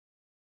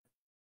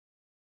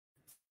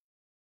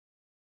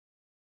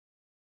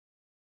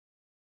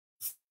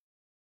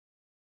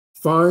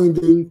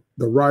finding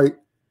the right?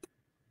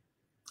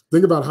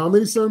 Think about how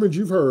many sermons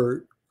you've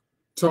heard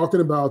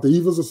talking about the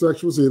evils of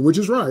sexual sin, which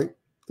is right,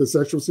 because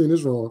sexual sin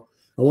is wrong.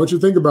 I want you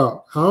to think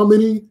about how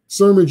many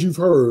sermons you've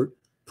heard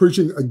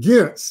preaching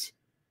against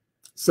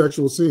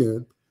sexual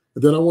sin.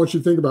 And then I want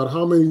you to think about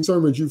how many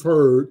sermons you've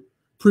heard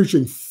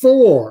preaching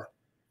for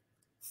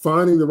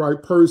finding the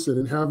right person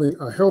and having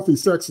a healthy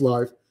sex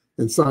life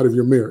inside of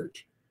your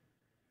marriage.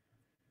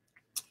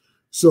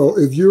 So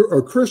if you're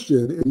a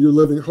Christian and you're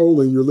living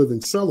holy and you're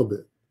living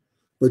celibate,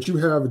 but you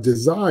have a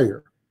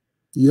desire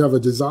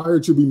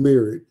to be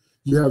married,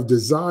 you have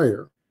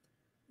desire,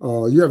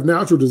 you have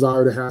natural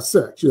desire to have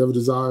sex, you have a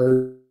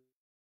desire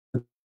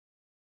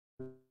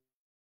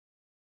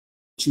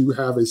to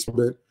have a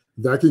celibate,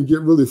 that can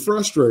get really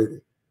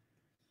frustrating.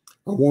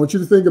 I want you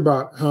to think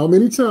about how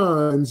many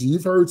times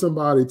you've heard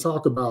somebody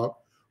talk about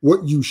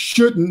what you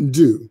shouldn't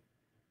do,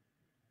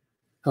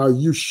 how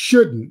you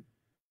shouldn't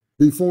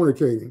be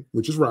fornicating,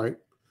 which is right.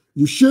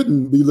 You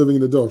shouldn't be living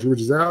in adultery,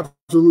 which is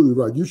absolutely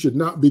right. You should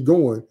not be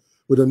going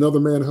with another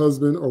man,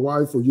 husband or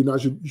wife, or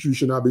you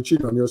should not be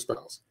cheating on your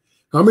spouse.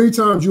 How many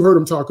times you heard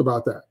them talk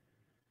about that?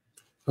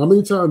 How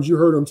many times you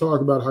heard them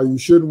talk about how you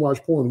shouldn't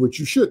watch porn, which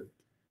you shouldn't?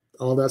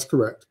 All that's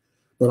correct.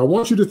 But I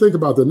want you to think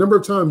about the number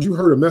of times you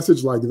heard a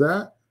message like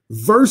that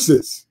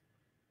versus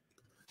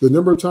the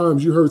number of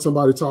times you heard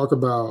somebody talk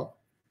about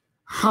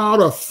how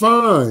to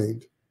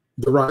find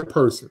the right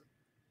person,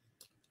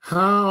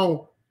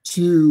 how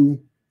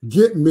to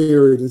get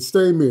married and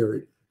stay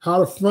married, how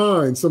to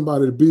find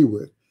somebody to be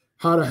with,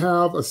 how to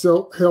have a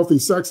healthy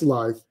sex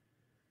life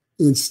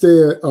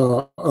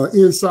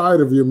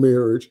inside of your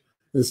marriage,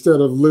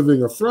 instead of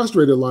living a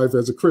frustrated life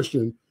as a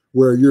Christian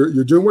where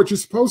you're doing what you're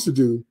supposed to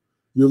do,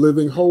 you're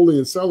living holy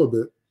and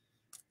celibate,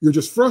 you're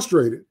just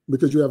frustrated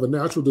because you have a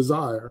natural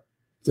desire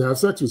to have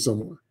sex with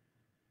someone.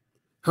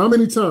 How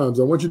many times,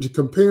 I want you to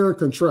compare and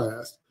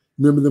contrast.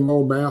 Remember them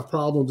old math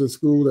problems in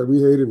school that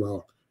we hated?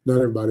 Well, not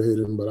everybody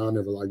hated them, but I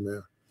never liked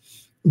math.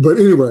 But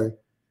anyway,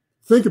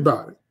 think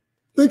about it.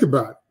 Think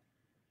about it.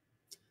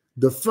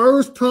 The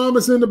first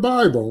promise in the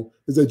Bible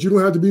is that you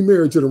don't have to be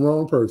married to the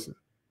wrong person.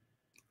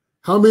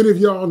 How many of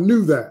y'all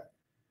knew that?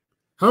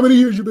 How many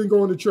years you been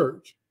going to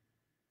church?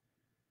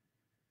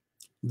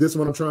 This is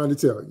what I'm trying to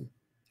tell you.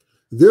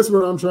 This is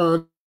what I'm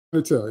trying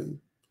to tell you.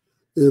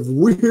 If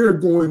we're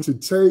going to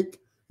take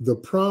the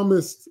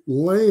promised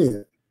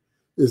land,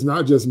 it's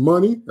not just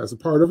money, that's a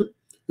part of it.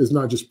 It's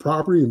not just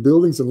property and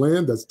buildings and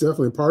land, that's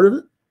definitely a part of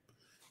it.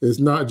 It's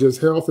not just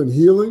health and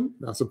healing,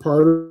 that's a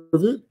part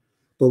of it.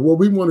 But what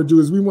we want to do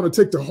is we want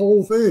to take the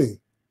whole thing.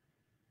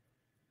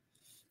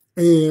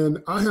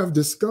 And I have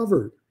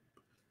discovered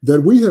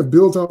that we have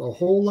built up a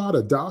whole lot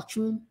of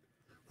doctrine,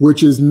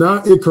 which is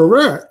not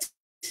incorrect,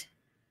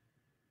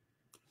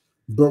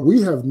 but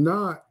we have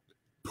not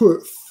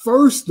put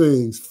first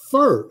things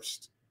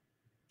first.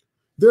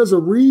 There's a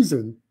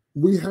reason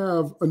we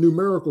have a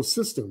numerical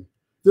system.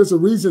 There's a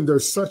reason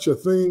there's such a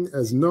thing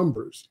as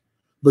numbers,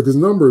 because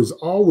numbers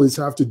always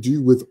have to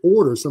do with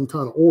order, some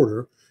kind of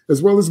order,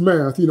 as well as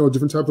math,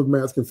 different type of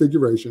math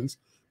configurations.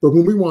 But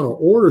when we want to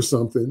order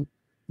something,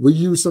 we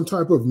use some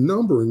type of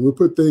numbering. We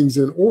put things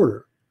in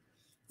order.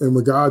 And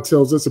when God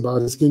tells us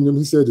about his kingdom,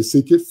 he said to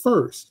seek it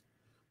first.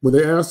 When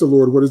they asked the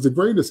Lord, what is the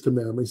greatest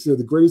commandment? He said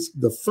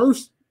the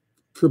first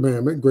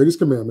commandment, greatest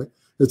commandment,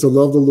 is to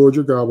love the Lord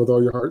your God with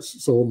all your heart,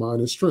 soul, mind,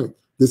 and strength.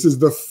 This is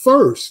the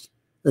first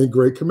and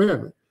great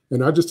commandment.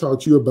 And I just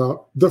talked to you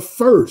about the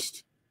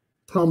first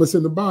promise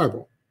in the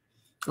Bible.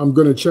 I'm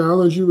going to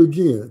challenge you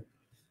again.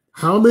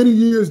 How many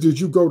years did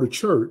you go to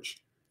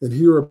church and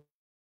hear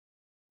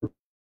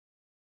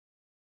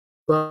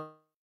about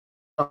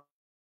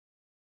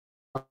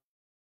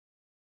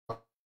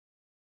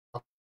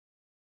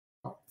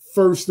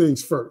first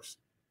things first?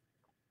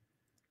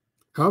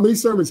 How many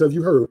sermons have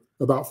you heard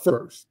about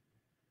first?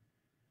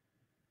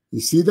 You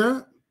see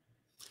that?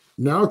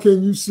 Now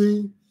can you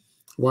see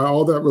why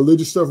all that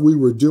religious stuff we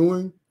were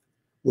doing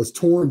was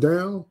torn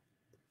down?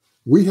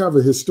 We have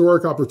a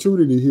historic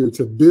opportunity here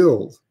to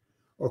build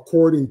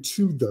according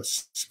to the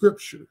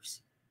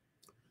scriptures.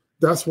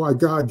 That's why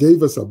God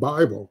gave us a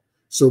Bible,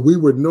 so we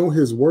would know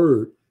his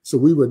word, so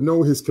we would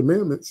know his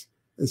commandments,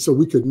 and so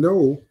we could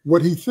know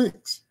what he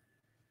thinks.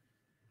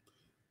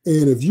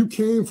 And if you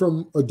came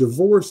from a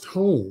divorced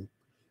home,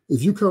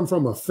 if you come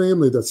from a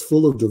family that's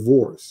full of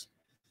divorce,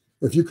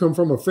 if you come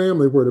from a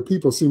family where the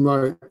people seem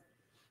like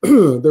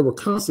they were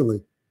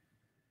constantly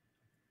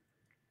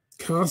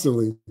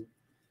hooking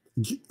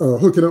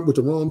up with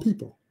the wrong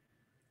people,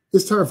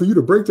 it's time for you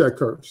to break that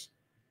curse.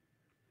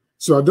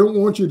 So I don't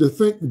want you to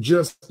think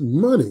just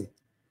money.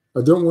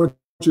 I don't want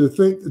you to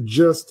think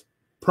just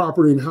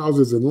property and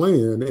houses and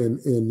land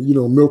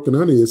and milk and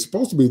honey. It's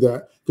supposed to be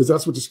that because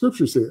that's what the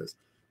scripture says.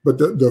 But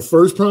the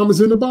first promise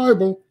in the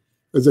Bible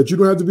is that you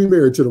don't have to be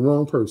married to the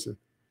wrong person.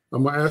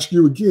 I'm going to ask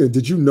you again,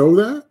 did you know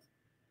that?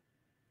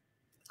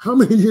 How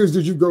many years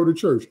did you go to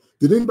church?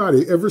 Did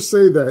anybody ever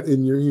say that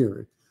in your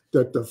hearing?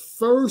 That the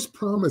first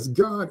promise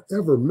God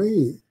ever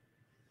made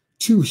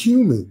to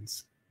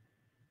humans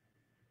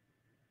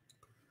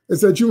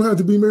is that you don't have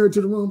to be married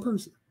to the wrong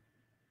person.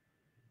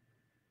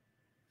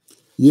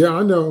 Yeah,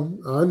 I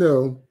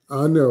know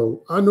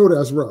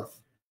that's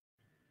rough.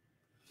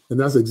 And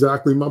that's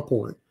exactly my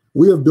point.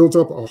 We have built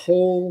up a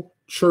whole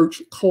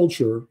church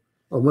culture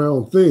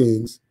around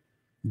things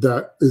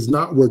that is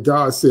not what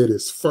God said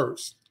is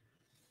first.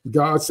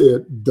 God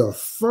said the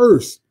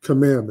first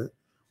commandment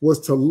was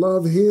to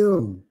love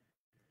him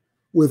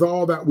with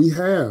all that we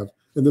have.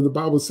 And then the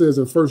Bible says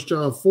in 1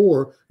 John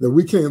 4 that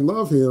we can't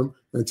love him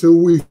until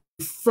we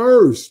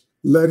first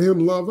let him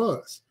love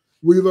us.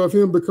 We love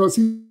him because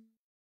he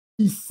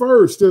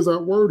first is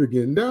our word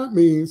again. That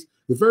means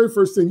the very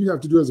first thing you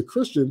have to do as a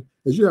Christian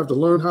is you have to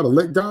learn how to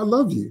let God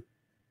love you.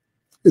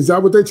 Is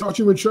that what they taught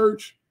you in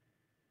church?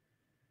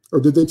 Or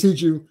did they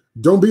teach you,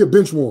 don't be a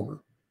bench warmer,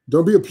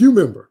 don't be a pew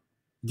member,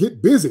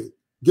 get busy,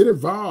 get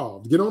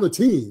involved, get on a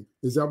team?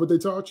 Is that what they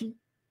taught you?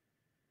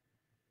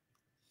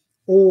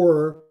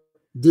 Or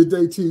did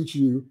they teach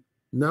you,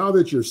 now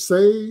that you're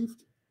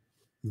saved,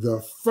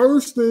 the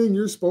first thing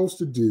you're supposed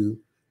to do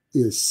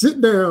is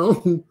sit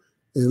down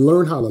and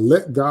learn how to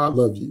let God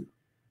love you?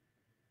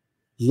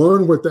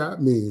 Learn what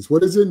that means.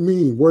 What does it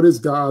mean? What is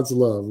God's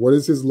love? What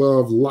is his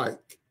love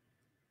like?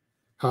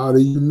 How do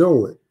you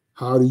know it?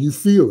 How do you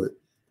feel it?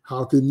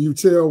 How can you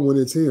tell when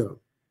it's him?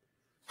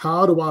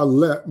 How do I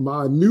let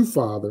my new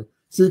father,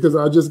 see, because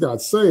I just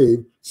got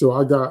saved, so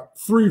I got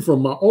free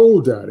from my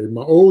old daddy.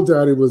 My old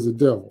daddy was the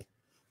devil.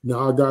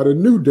 Now I got a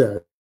new daddy,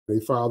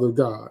 Father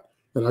God.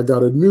 And I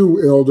got a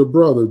new elder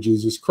brother,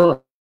 Jesus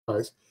Christ.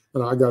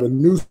 And I got a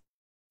new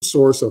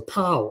source of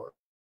power.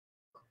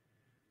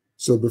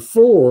 So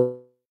before,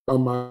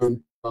 I'm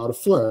powered by the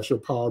flesh or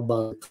powered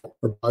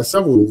by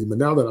several demons.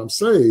 Now that I'm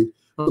saved,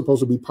 I'm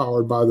supposed to be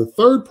powered by the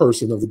third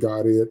person of the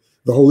Godhead,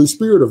 the Holy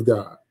Spirit of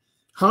God.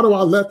 How do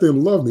I let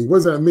them love me? What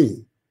does that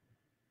mean?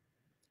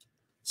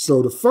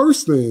 So the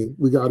first thing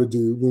we got to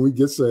do when we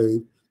get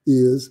saved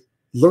is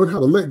learn how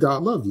to let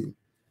God love you.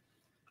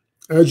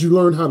 As you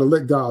learn how to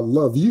let God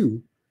love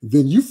you,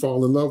 then you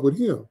fall in love with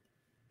him.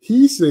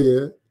 He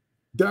said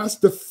that's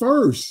the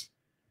first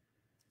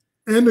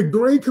and the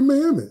great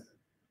commandment.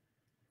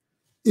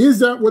 Is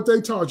that what they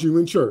taught you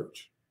in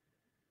church?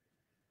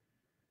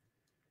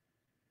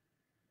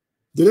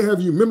 Did they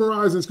have you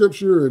memorizing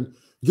scripture and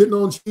getting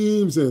on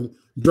teams and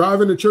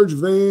driving the church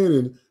van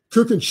and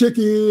cooking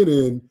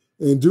chicken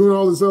and doing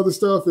all this other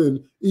stuff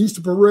and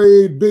Easter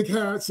parade, big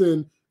hats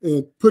and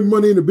putting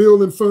money in the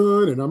building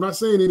fund? And I'm not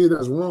saying any of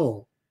that's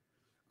wrong.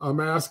 I'm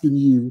asking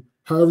you,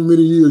 however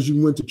many years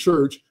you went to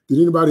church,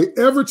 did anybody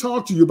ever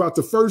talk to you about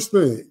the first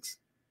things?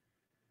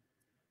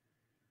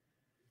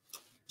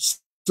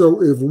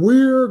 So if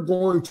we're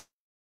going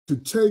to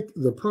take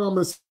the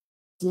promised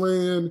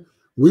land,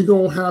 we're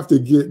going to have to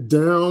get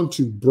down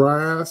to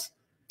brass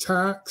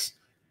tacks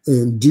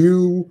and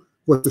do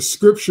what the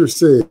scripture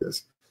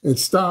says and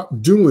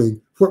stop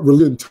doing what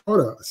religion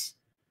taught us.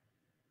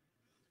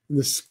 And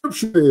the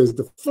scripture is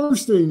the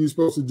first thing you're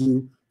supposed to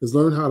do is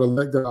learn how to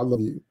let God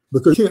love you,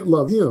 because you can't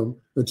love him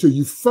until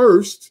you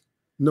first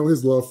know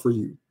his love for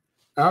you.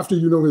 After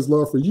you know his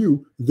love for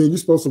you, then you're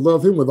supposed to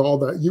love him with all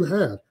that you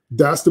have.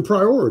 That's the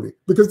priority,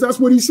 because that's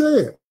what he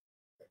said.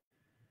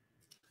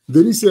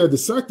 Then he said the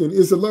second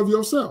is to love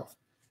yourself.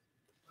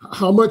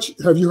 How much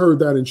have you heard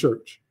that in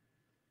church?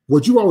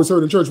 What you always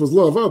heard in church was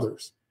love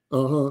others.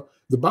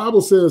 The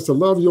Bible says to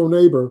love your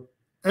neighbor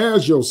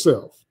as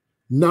yourself,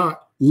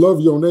 not love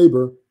your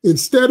neighbor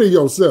instead of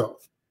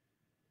yourself.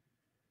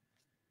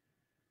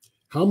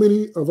 How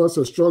many of us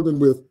are struggling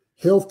with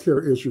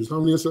healthcare issues? How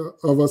many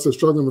of us are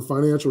struggling with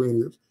financial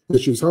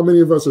issues? How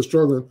many of us are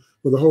struggling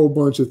with a whole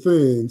bunch of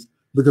things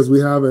because we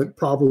haven't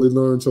properly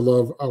learned to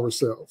love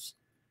ourselves?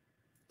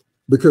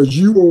 Because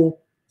you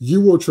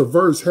will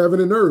traverse heaven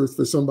and earth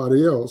for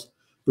somebody else,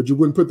 but you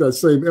wouldn't put that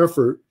same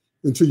effort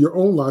into your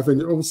own life and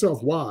your own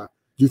self. Why?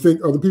 Do you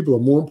think other people are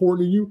more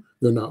important than you?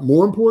 They're not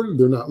more important.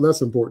 They're not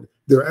less important.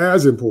 They're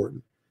as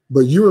important,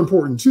 but you're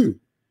important too.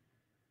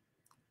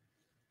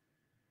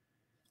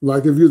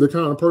 Like if you're the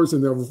kind of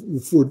person that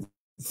would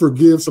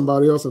forgive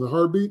somebody else in a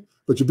heartbeat,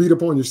 but you beat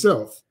up on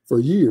yourself for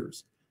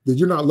years, then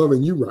you're not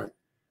loving you right.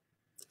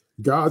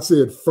 God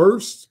said,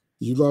 first,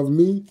 you love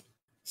me.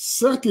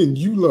 Second,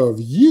 you love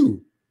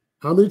you.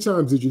 How many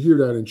times did you hear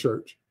that in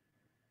church?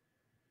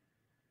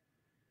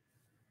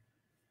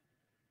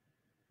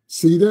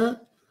 See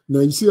that?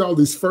 Now you see all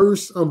these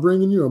firsts I'm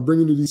bringing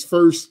you these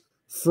firsts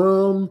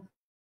from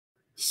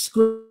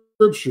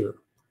scripture.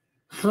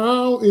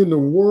 How in the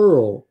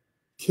world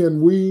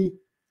can we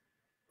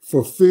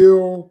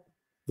fulfill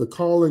the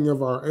calling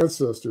of our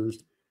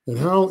ancestors? And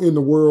how in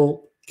the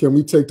world can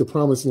we take the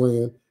promised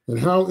land? And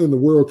how in the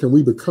world can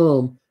we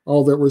become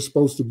all that we're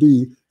supposed to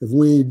be if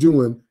we ain't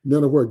doing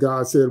none of what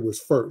God said was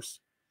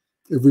first?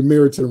 If we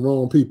married to the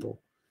wrong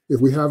people,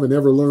 if we haven't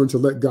ever learned to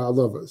let God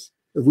love us,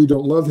 if we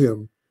don't love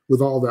him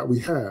with all that we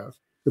have,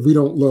 if we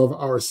don't love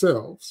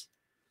ourselves.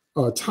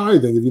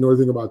 Tithing, if you know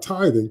anything about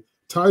tithing,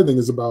 tithing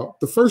is about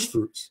the first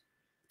fruits.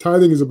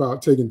 Tithing is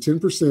about taking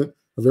 10%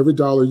 of every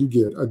dollar you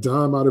get, a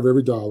dime out of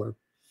every dollar,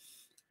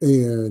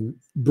 and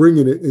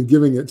bringing it and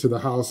giving it to the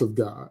house of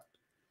God.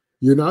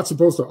 You're not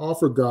supposed to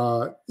offer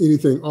God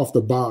anything off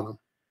the bottom.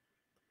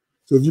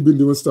 So if you've been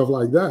doing stuff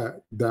like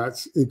that,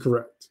 that's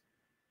incorrect.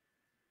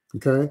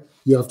 Okay?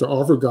 You have to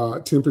offer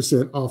God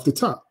 10% off the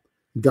top.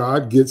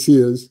 God gets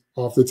his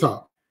off the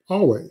top,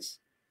 always.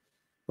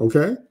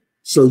 Okay?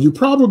 So you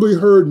probably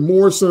heard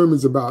more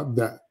sermons about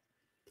that.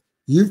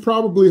 You've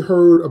probably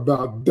heard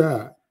about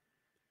that.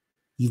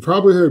 You've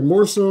probably heard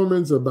more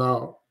sermons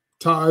about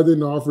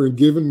tithing, offering,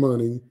 giving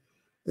money,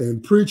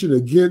 and preaching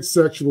against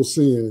sexual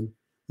sin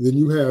than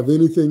you have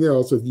anything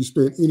else if you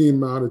spend any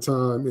amount of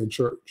time in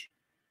church.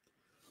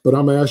 But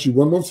I'm going to ask you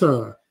one more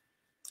time.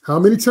 How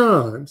many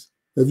times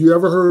have you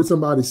ever heard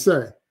somebody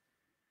say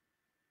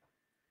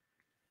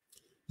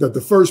that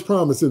the first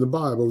promise in the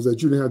Bible was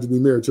that you didn't have to be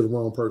married to the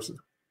wrong person?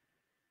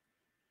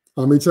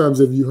 How many times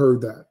have you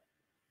heard that?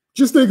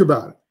 Just think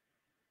about it.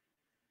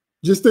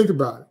 Just think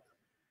about it.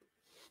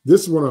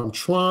 This is what I'm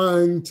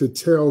trying to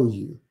tell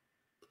you.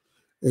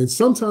 And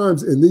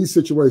sometimes in these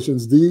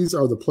situations, these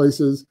are the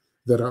places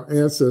that our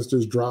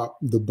ancestors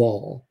dropped the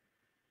ball.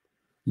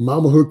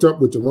 Mama hooked up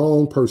with the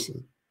wrong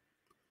person.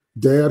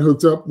 Dad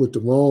hooked up with the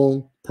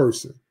wrong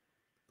person.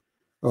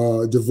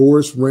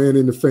 Divorce ran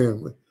in the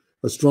family.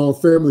 A strong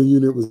family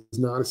unit was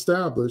not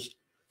established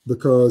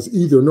because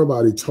either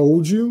nobody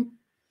told you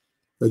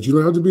that you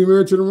don't have to be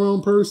married to the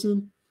wrong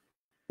person,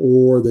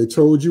 or they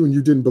told you and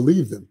you didn't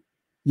believe them.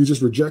 You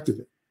just rejected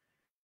it.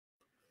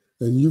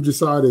 And you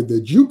decided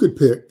that you could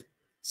pick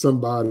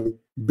somebody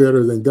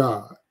better than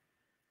God.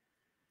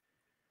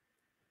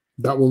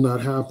 That will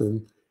not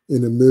happen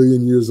in a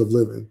million years of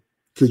living.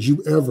 Could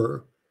you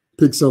ever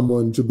pick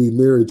someone to be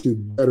married to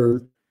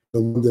better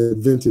than the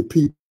invented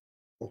people?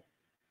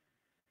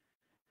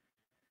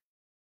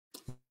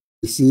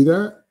 You see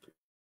that?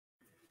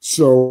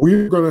 So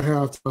we're going to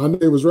have to, I know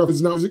it was rough,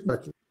 it's not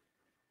expected.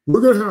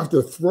 We're going to have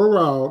to throw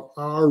out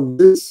our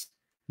religious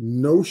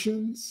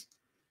notions.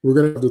 We're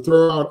going to have to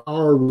throw out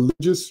our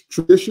religious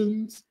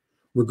traditions.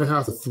 We're going to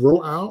have to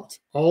throw out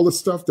all the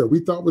stuff that we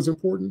thought was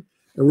important.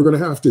 And we're going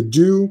to have to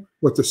do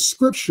what the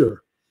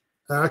scripture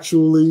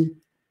actually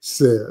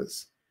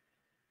says.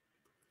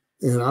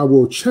 And I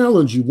will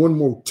challenge you one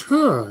more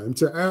time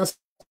to ask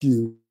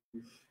you,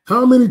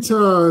 how many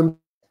times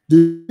do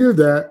you hear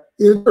that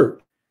in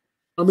church?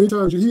 How many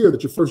times did you hear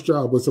that your first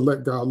job was to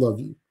let God love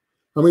you?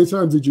 How many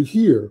times did you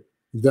hear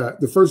that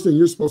the first thing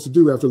you're supposed to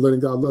do after letting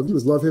God love you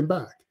is love him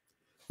back?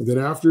 And then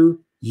after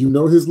you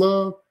know his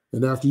love,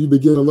 and after you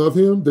begin to love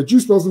him, that you're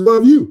supposed to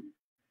love you?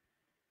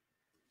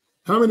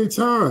 How many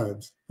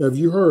times have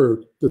you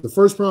heard that the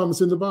first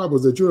promise in the Bible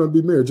is that you're going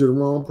to be married to the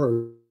wrong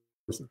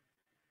person?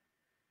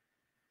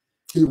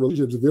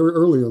 Relationships very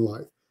early in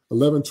life,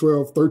 11,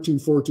 12, 13,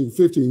 14,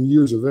 15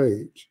 years of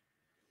age.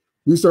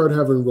 We started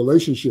having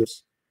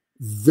relationships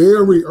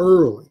very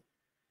early.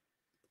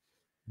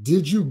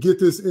 Did you get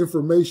this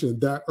information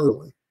that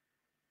early?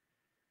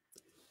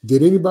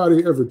 Did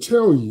anybody ever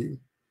tell you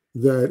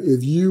that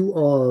if you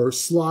are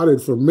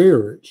slotted for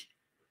marriage,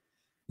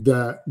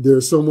 that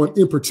there's someone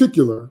in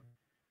particular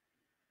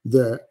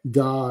that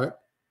God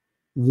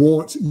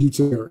wants you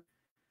to marry?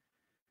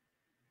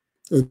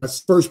 And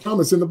that's the first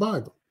promise in the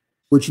Bible,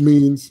 which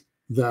means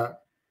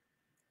that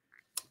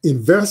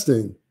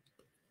investing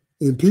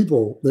in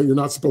people that you're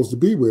not supposed to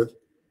be with,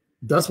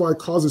 that's why it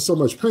causes so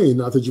much pain.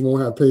 Not that you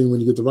won't have pain when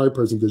you get the right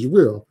person, because you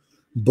will,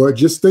 but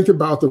just think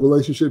about the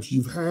relationships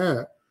you've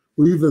had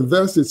where you've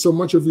invested so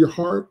much of your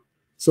heart,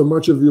 so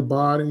much of your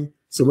body,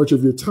 so much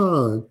of your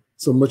time,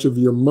 so much of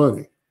your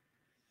money.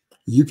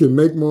 You can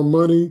make more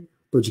money,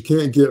 but you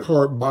can't get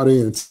heart,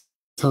 body, and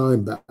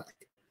time back.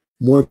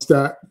 Once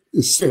that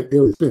is spent,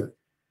 area spent.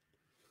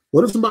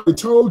 What if somebody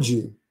told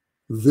you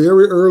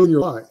very early in your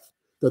life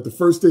that the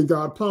first thing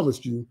God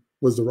promised you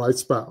was the right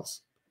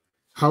spouse?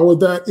 How would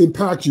that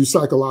impact you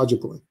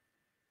psychologically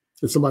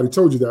if somebody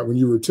told you that when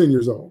you were 10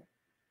 years old?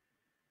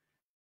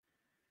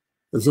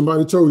 If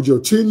somebody told your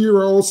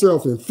 10-year-old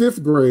self in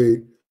 5th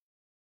grade,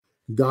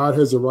 God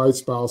has the right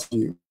spouse for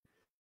you.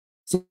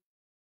 So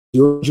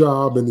your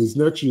job in these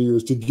next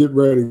years to get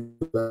ready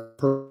for that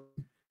person.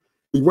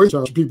 You wait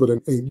for people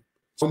that ain't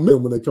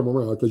when they come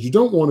around, because you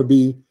don't want to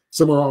be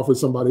somewhere off with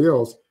somebody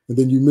else and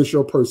then you miss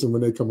your person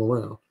when they come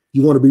around.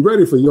 You want to be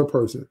ready for your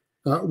person.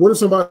 What if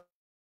somebody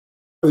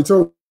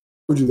told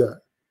you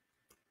that?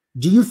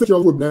 Do you think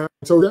you would have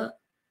told that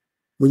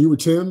when you were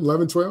 10,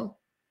 11, 12?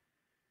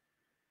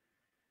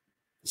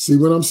 See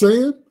what I'm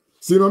saying?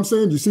 See what I'm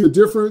saying? You see the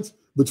difference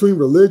between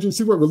religion?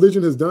 See what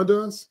religion has done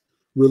to us?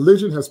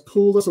 Religion has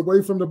pulled us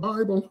away from the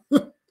Bible.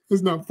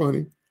 It's not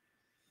funny.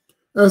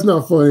 That's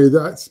not funny.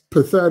 That's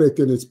pathetic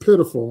and it's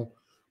pitiful.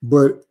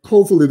 But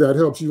hopefully that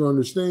helps you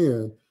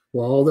understand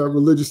why all that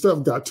religious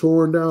stuff got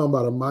torn down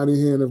by the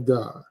mighty hand of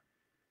God.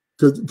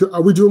 Because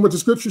are we doing what the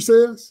scripture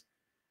says?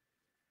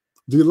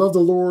 Do you love the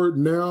Lord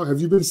now?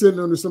 Have you been sitting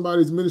under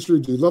somebody's ministry?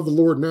 Do you love the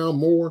Lord now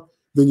more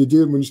than you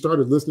did when you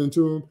started listening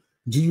to him?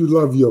 Do you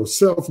love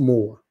yourself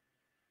more?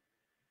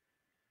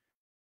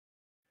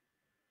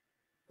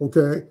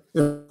 Okay.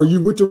 And are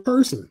you with your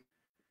person?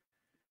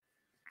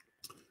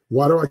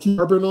 Why do I keep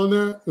harping on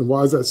that? And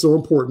why is that so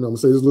important? I'm going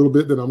to say this a little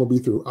bit, then I'm going to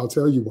be through. I'll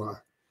tell you why.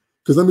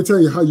 Because let me tell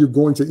you how you're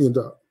going to end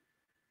up.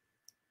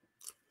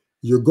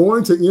 You're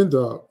going to end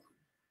up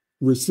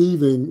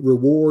receiving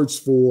rewards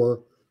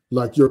for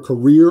like your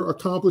career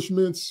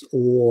accomplishments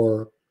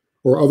or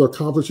other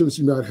accomplishments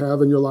you might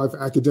have in your life,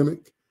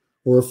 academic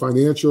or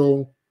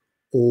financial,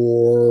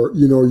 or,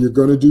 you know, you're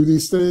going to do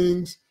these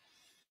things.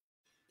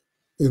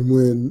 And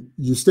when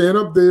you stand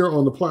up there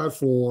on the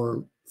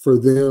platform for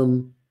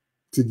them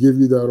to give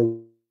you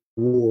that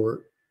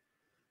award.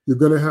 You're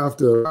going to have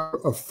to have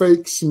a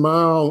fake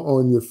smile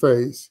on your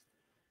face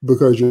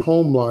because your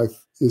home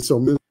life is so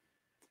miserable.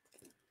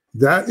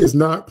 That is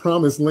not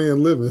promised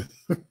land living.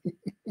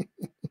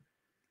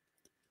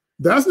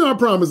 That's not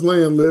promised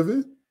land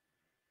living.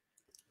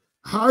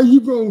 How are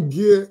you going to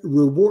get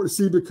reward?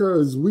 See,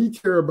 because we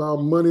care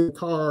about money,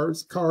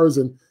 cars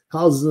and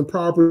houses and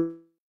property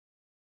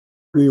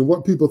and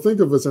what people think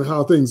of us and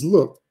how things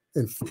look.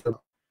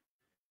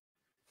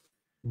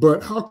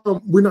 But how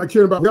come we're not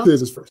caring about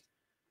business first?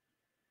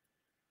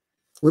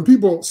 When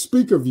people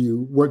speak of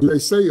you, what do they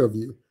say of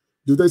you?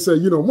 Do they say,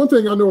 one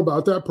thing I know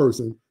about that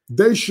person,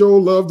 they sure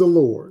love the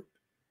Lord.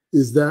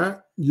 Is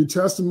that your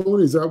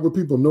testimony? Is that what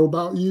people know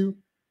about you?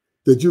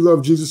 That you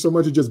love Jesus so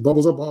much it just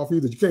bubbles up off you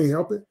that you can't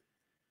help it?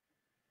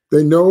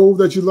 They know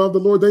that you love the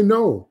Lord. They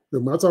know that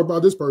when I talk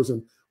about this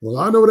person, well,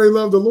 I know they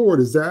love the Lord.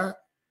 Is that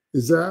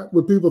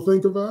what people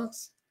think of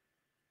us?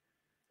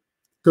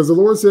 Because the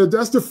Lord said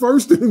that's the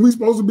first thing we're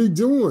supposed to be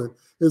doing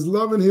is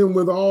loving him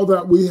with all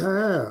that we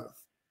have.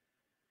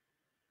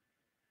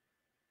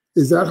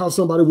 Is that how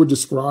somebody would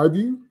describe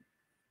you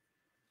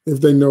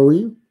if they know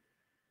you?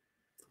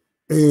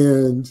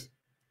 And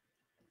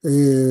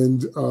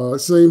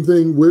same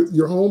thing with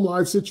your home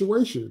life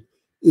situation.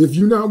 If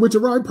you're not with the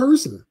right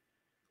person,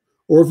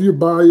 or if you're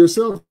by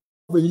yourself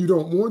and you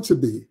don't want to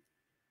be,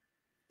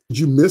 did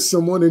you miss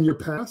someone in your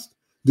past?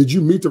 Did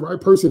you meet the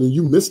right person and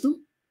you missed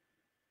them?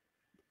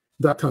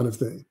 That kind of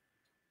thing.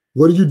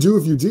 What do you do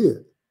if you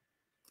did?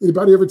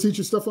 Anybody ever teach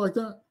you stuff like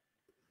that?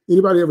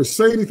 Anybody ever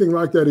say anything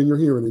like that in your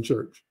hearing in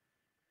church?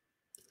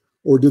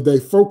 Or did they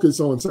focus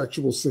on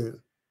sexual sin?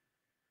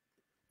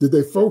 Did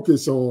they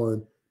focus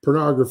on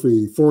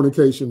pornography,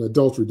 fornication,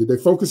 adultery? Did they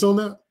focus on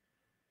that?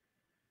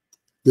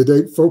 Did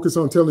they focus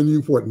on telling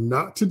you what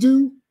not to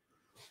do?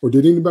 Or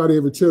did anybody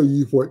ever tell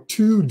you what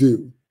to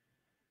do?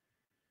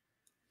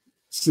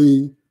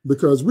 See,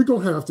 because we're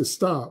going to have to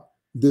stop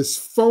this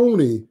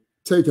phony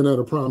taking out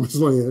of promised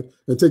land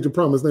and take the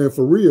promised land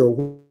for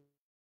real,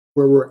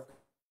 where we're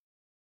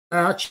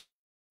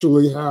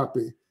actually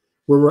happy,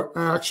 where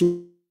we're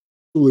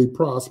actually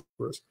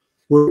prosperous,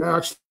 where we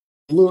actually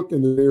look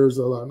in the mirrors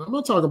a lot. Now, I'm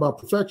not talking about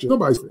perfection.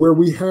 Nobody's where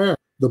we have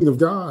the will of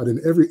God in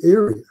every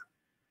area.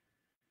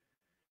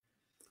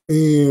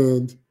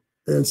 And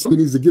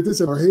somebody needs to get this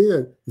in our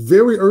head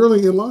very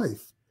early in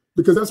life,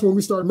 because that's when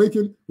we start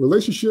making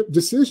relationship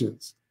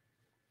decisions.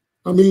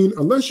 I mean,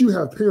 unless you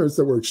have parents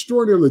that were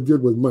extraordinarily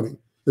good with money.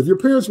 If your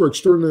parents were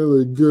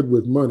extraordinarily good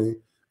with money,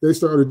 they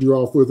started you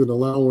off with an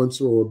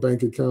allowance or a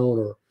bank account,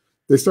 or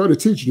they started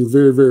teaching you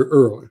very, very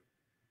early.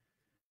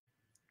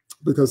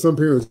 Because some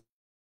parents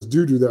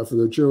do that for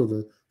their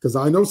children, because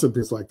I know some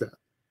parents like that.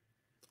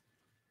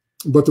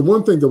 But the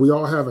one thing that we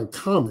all have in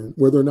common,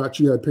 whether or not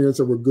you had parents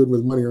that were good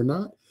with money or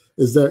not,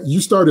 is that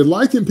you started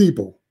liking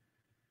people.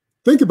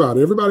 Think about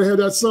it. Everybody had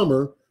that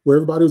summer where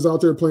everybody was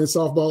out there playing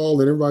softball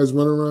and everybody's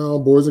running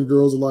around. Boys and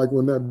girls alike,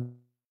 wasn't that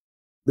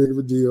big of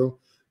a deal.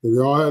 And we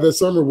all had that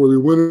summer where we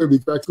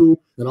went back to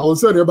school, and all of a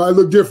sudden everybody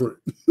looked different.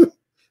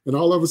 And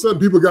all of a sudden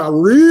people got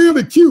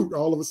really cute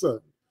all of a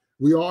sudden.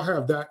 We all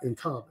have that in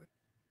common,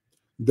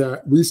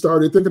 that we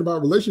started thinking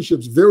about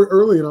relationships very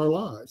early in our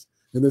lives.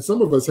 And then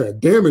some of us had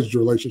damaged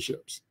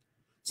relationships.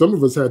 Some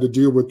of us had to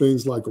deal with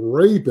things like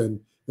rape and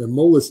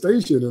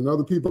molestation and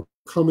other people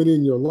coming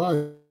in your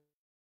life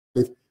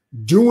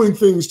doing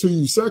things to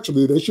you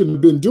sexually they shouldn't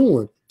have been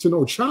doing to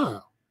no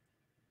child.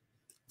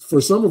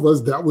 For some of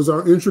us, that was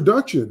our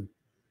introduction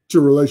to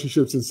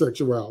relationships and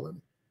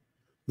sexuality.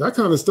 That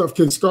kind of stuff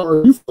can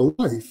scar you for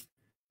life,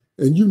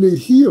 and you need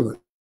healing.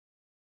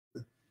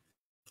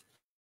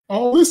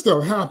 All this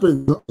stuff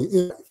happened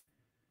in life.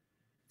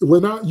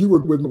 Whether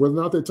or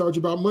not they taught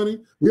you about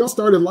money, we all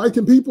started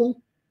liking people.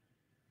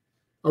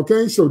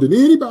 Okay, so did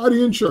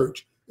anybody in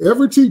church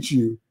ever teach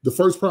you the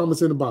first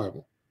promise in the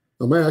Bible?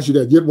 I'm going to ask you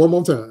that yet one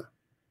more time.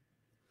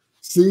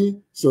 See,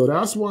 so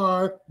that's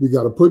why we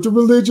got to put the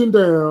religion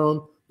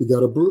down. We got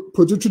to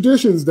put the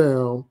traditions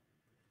down,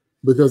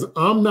 because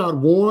I'm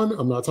not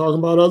talking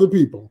about other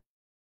people.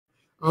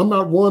 I'm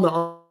not one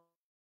to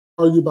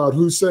argue about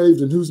who's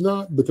saved and who's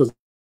not, because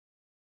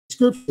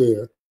scripture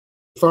there,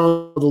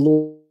 found the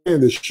Lord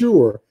and is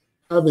sure,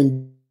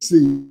 having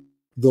seen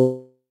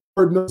the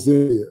Lord knows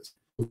it is.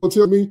 Don't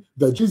tell me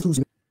that Jesus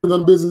is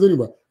none business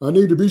anyway. I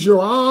need to be sure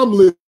I'm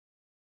living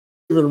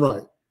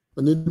right.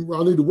 I need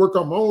to work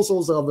on my own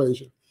soul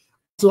salvation.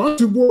 So I'm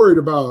too worried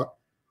about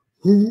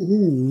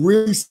who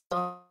really.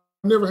 I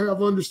never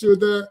have understood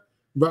that,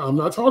 but I'm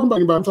not talking about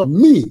anybody. I'm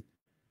talking me.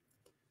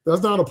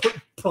 That's not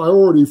a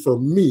priority for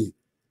me.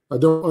 I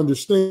don't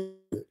understand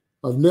it.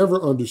 I've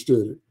never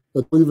understood it.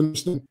 I don't even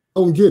understand. I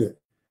don't get it.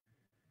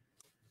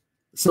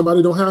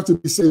 Somebody don't have to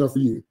be saved for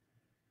you.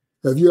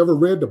 Have you ever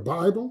read the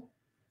Bible?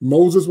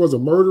 Moses was a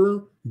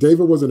murderer.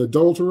 David was an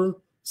adulterer.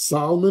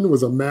 Solomon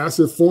was a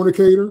massive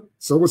fornicator.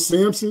 So was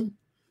Samson.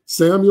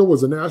 Samuel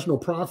was a national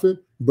prophet,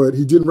 but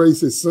he didn't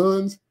raise his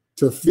sons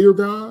to fear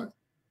God.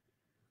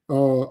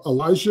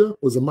 Elisha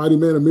was a mighty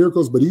man of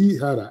miracles, but he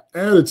had an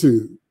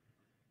attitude.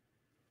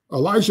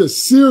 Elisha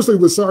seriously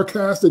was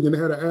sarcastic and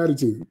had an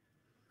attitude.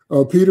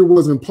 Peter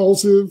was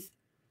impulsive,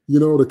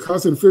 the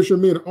cussing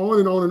fishermen, on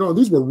and on and on.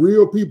 These were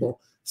real people.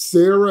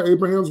 Sarah,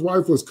 Abraham's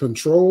wife, was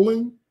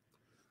controlling.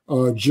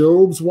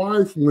 Job's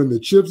wife, when the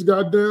chips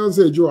got down,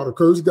 said, you ought to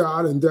curse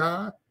God and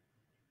die.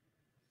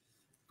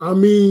 I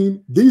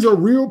mean, these are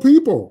real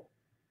people.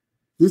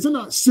 These are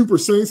not super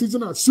saints. These are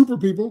not super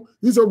people.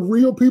 These are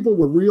real people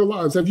with real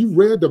lives. Have you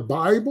read the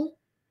Bible?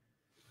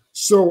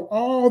 So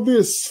all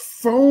this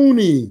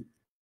phony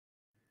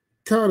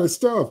kind of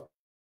stuff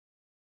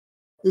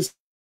is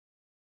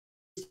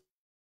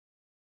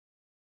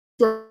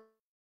stuff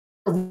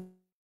we're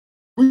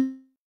going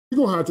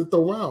to have to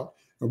throw out.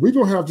 And we're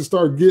going to have to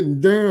start getting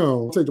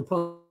down. Take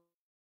the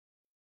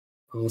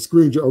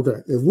screen.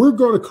 Okay. If we're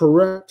going to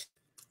correct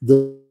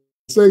the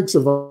mistakes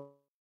of our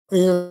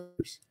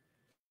ancestors,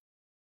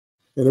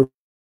 and if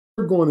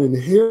we're going to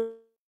inherit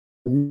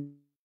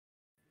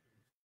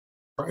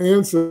our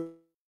ancestors,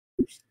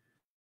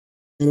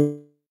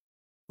 and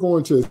we're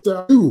going to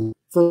establish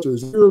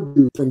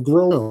and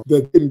grow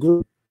that didn't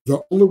grow,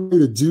 the only way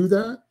to do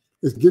that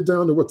is get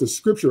down to what the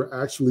scripture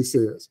actually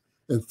says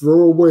and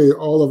throw away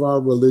all of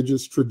our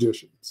religious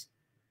traditions.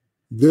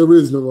 There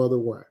is no other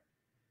way.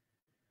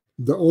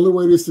 The only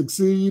way to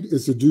succeed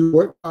is to do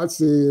what God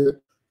said,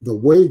 the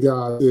way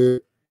God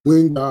said,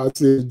 when God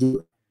said do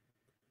it.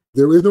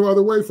 There is no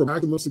other way for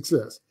maximum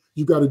success.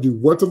 You got to do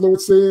what the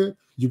Lord said.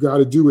 You got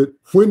to do it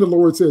when the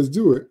Lord says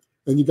do it.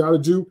 And you got to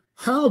do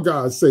how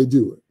God say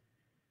do it.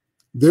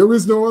 There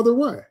is no other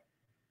way.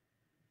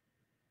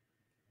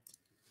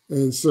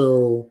 And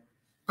so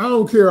I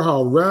don't care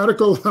how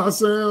radical I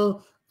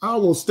sound, I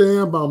will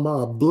stand by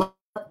my black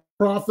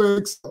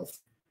prophetic self.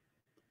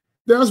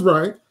 That's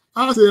right.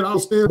 I said I'll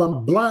stand by my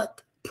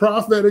black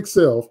prophetic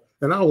self,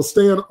 and I will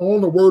stand on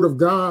the word of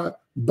God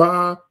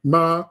by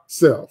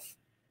myself.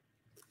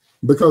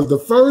 Because the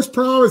first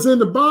promise in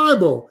the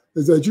Bible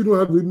is that you don't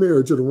have to be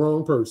married to the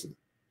wrong person.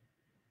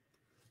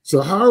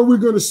 So how are we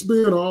going to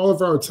spend all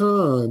of our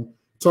time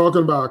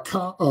talking about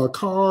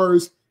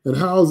cars and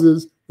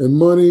houses and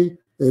money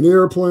and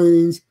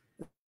airplanes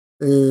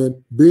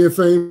and being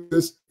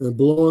famous and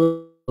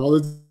blowing all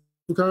this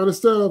kind of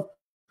stuff,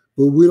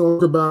 but we don't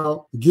talk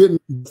about getting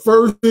the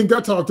first thing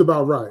got talked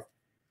about right?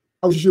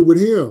 Our relationship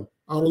with him,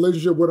 our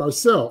relationship with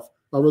ourselves,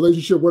 our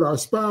relationship with our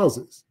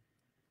spouses.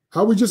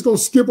 How are we just going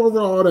to skip over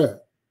all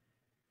that?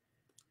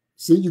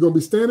 See, you're going to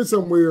be standing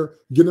somewhere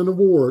getting an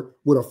award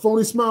with a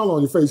phony smile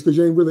on your face because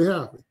you ain't really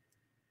happy.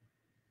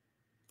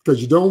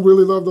 Because you don't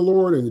really love the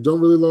Lord and you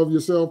don't really love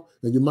yourself,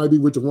 and you might be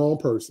with the wrong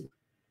person.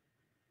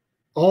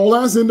 All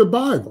that's in the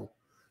Bible.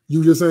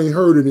 You just ain't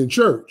heard it in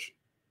church.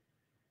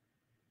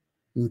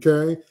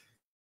 Okay?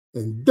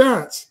 And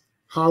that's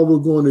how we're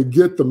going to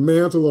get the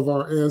mantle of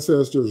our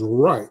ancestors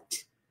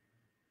right.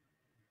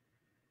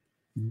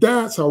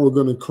 That's how we're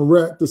going to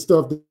correct the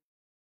stuff that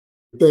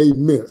they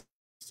missed.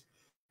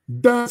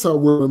 That's how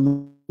we're going to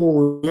move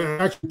forward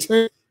and actually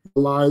take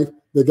the life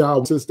that God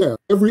wants us to have.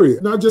 Every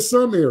area, not just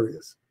some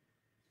areas.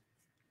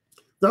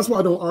 That's why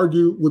I don't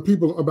argue with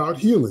people about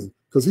healing,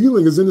 because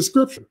healing is in the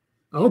scripture.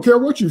 I don't care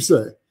what you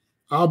say.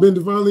 I've been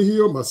divinely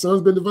healed. My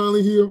son's been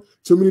divinely healed.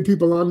 Too many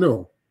people I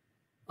know.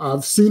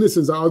 I've seen it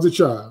since I was a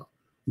child.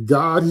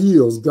 God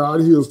heals.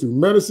 God heals through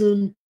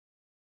medicine.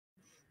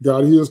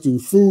 God heals through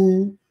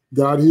food.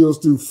 God heals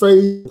through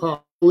faith,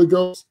 Holy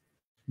Ghost.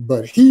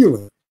 But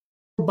healing,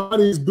 your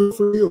body is built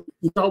for healing.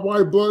 You got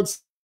white blood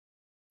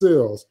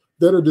cells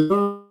that are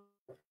designed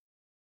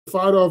to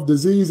fight off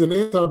disease and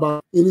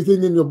antibiotics,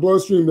 anything in your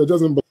bloodstream that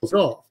doesn't blow it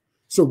off.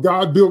 So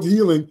God built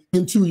healing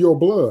into your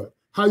blood.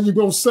 How you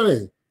gonna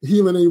say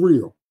healing ain't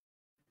real?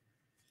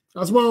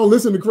 That's why I don't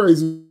listen to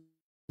crazy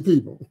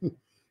people.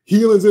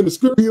 Healing's in the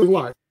script, healing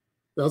life.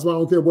 That's why I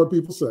don't care what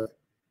people say.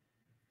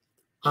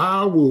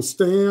 I will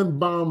stand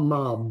by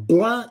my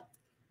black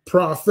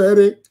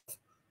prophetic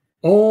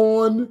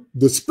on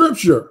the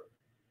scripture.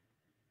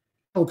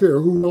 I don't care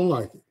who don't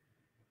like it.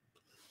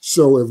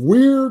 So if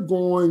we're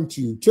going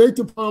to take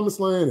the promised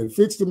land and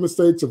fix the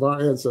mistakes of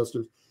our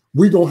ancestors,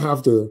 we're going to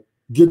have to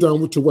get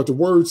down to what the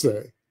word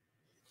say.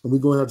 And we're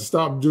going to have to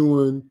stop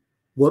doing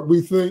what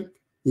we think.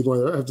 We're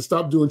going to have to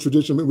stop doing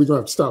tradition. We're going to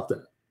have to stop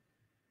that.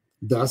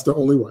 That's the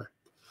only way.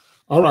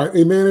 All right.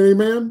 Amen and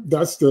amen.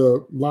 That's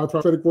the live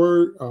prophetic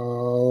word.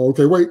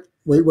 Okay,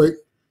 wait.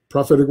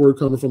 Prophetic word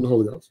coming from the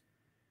Holy Ghost.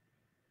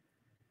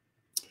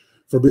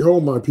 For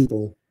behold, my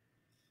people,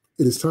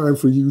 it is time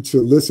for you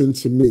to listen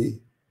to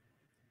me.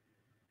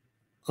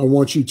 I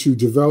want you to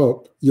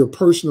develop your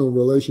personal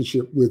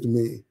relationship with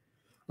me.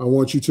 I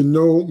want you to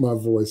know my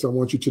voice. I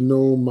want you to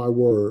know my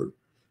word.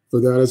 For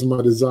that is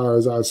my desire,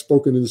 as I've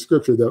spoken in the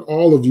scripture, that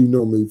all of you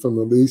know me from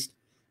the least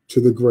to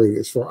the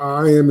greatest. For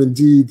I am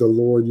indeed the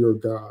Lord your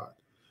God.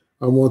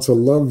 I want to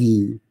love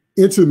you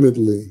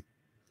intimately.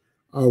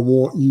 I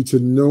want you to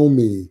know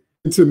me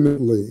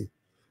intimately.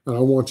 And I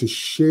want to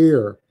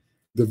share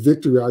the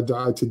victory I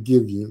died to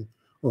give you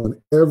on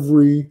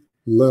every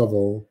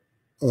level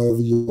of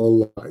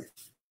your life.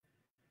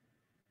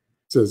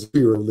 It says,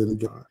 Spirit of the living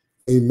God.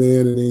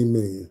 Amen and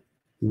amen.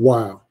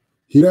 Wow.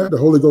 Hear that? The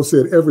Holy Ghost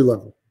said every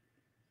level.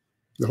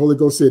 The Holy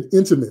Ghost said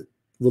intimate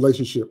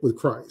relationship with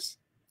Christ.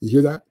 You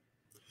hear that?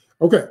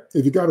 Okay.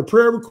 If you got a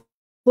prayer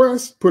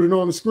request, put it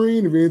on the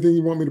screen. If anything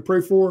you want me to pray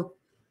for.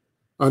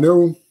 I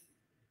know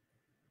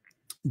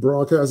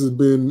broadcast has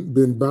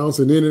been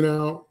bouncing in and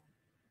out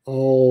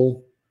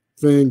all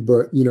thing,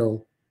 but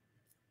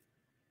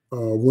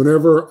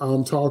whenever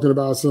I'm talking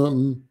about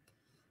something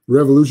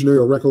revolutionary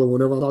or regular,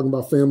 whenever I'm talking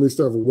about family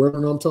stuff, or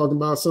whenever I'm talking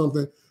about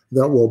something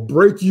that will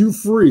break you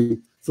free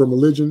from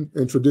religion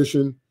and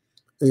tradition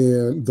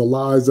and the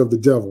lies of the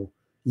devil,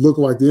 look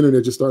like the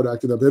internet just started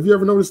acting up. Have you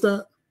ever noticed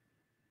that?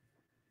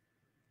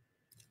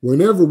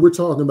 Whenever we're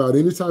talking about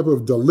any type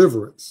of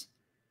deliverance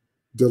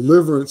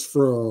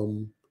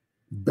from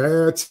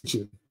bad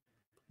teaching,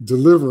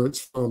 deliverance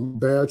from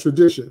bad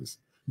traditions,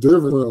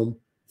 deliverance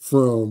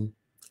from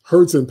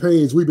hurts and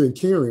pains we've been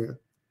carrying.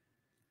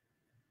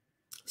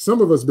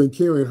 Some of us been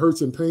carrying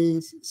hurts and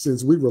pains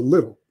since we were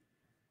little.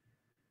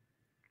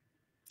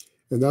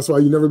 And that's why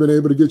you've never been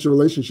able to get your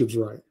relationships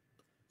right.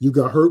 You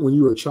got hurt when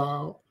you were a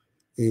child,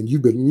 and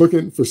you've been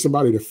looking for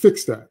somebody to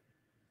fix that.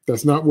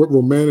 That's not what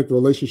romantic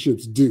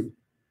relationships do.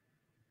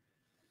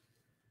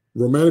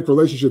 Romantic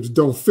relationships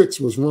don't fix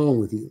what's wrong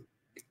with you.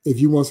 If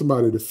you want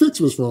somebody to fix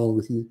what's wrong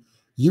with you,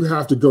 you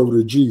have to go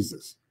to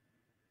Jesus.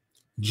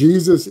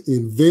 Jesus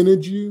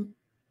invented you.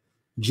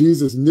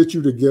 Jesus knit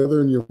you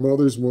together in your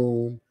mother's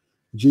womb.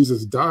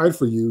 Jesus died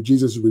for you.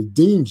 Jesus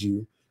redeemed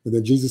you. And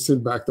then Jesus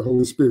sent back the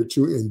Holy Spirit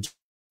to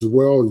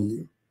indwell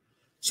you.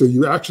 So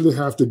you actually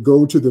have to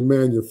go to the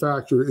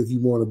manufacturer if you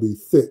want to be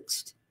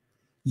fixed.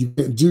 You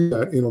can't do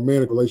that in a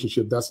romantic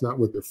relationship. That's not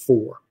what they're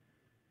for.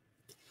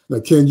 Now,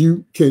 can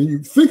you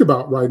think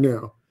about right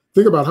now?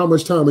 Think about how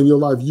much time in your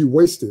life you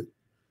wasted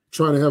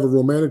trying to have a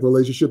romantic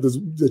relationship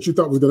that you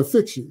thought was going to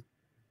fix you.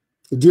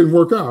 It didn't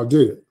work out,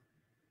 did it?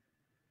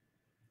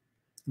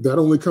 That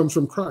only comes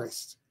from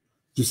Christ.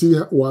 You see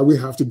why we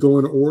have to go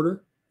in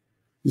order?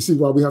 You see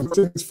why we have to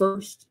do things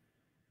first?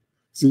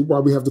 See why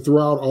we have to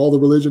throw out all the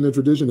religion and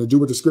tradition and do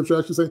what the scripture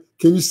actually say?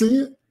 Can you see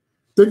it?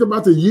 Think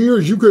about the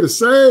years you could have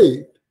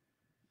saved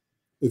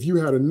if you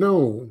had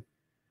known.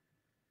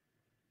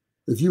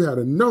 If you had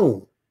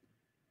known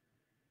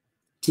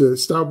to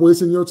stop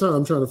wasting your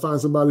time trying to find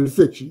somebody to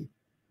fix you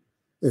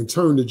and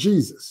turn to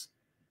Jesus,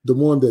 the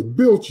one that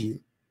built you.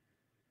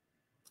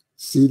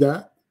 See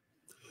that?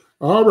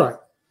 All right.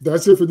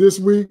 That's it for this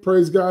week.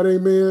 Praise God.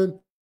 Amen.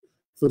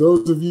 For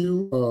those of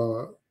you,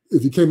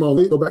 if you came on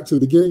late, go back to the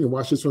beginning and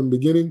watch this from the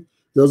beginning.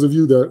 Those of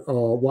you that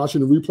are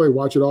watching the replay,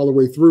 watch it all the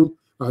way through.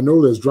 I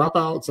know there's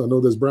dropouts. I know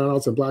there's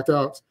brownouts and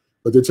blackouts,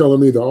 but they're telling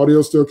me the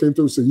audio still came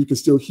through, so you can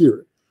still hear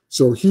it.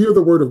 So hear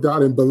the word of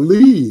God and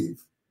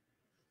believe,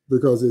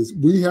 because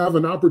we have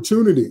an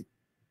opportunity.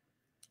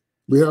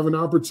 We have an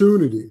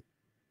opportunity.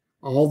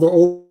 All the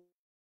old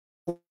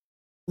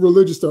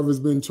religious stuff has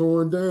been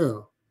torn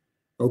down.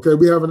 Okay,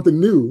 we have nothing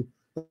new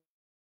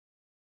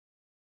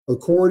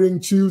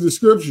according to the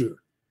scripture.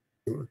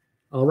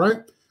 All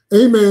right.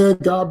 Amen.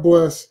 God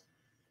bless.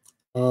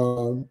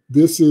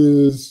 This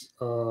is,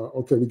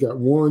 okay, we got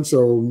one.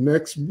 So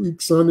next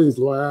week, Sunday is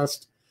the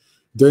last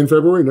day in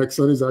February. Next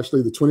Sunday is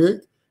actually the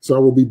 28th. So I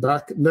will be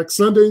back next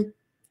Sunday,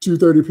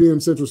 2:30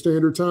 p.m. Central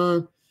Standard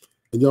Time.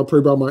 And y'all pray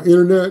about my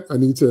internet. I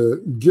need to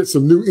get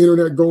some new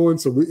internet going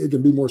so it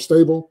can be more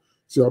stable.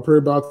 So y'all pray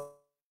about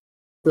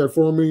that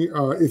for me.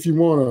 If you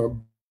want to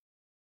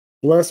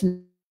bless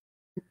me,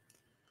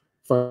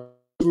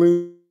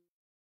 please.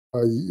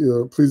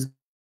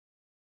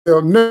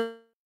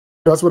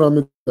 That's what I'm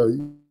going to tell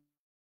you.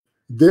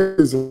 There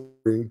is a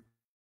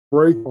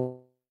break on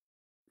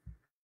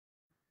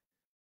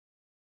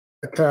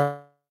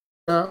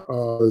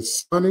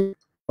Sunny.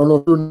 I don't know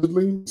if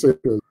you're say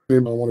I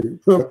want to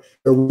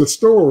the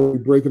story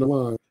breaking the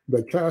line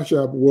that Cash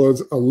App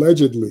was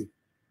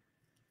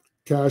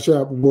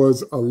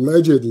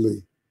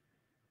allegedly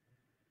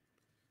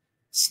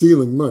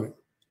stealing money.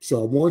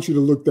 So I want you to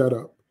look that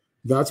up.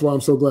 That's why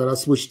I'm so glad I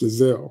switched to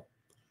Zelle.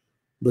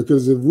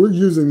 Because if we're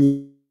using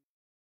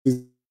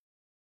these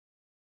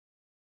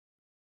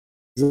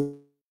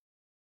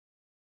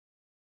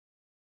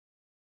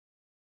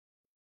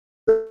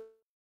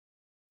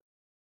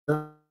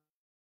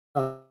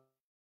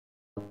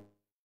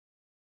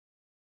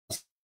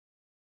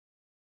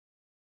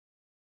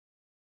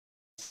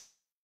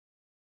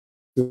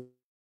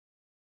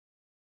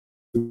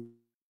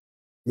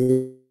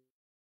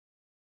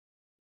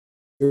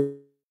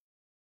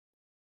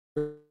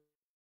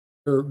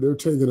they're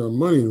taking our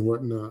money and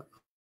whatnot.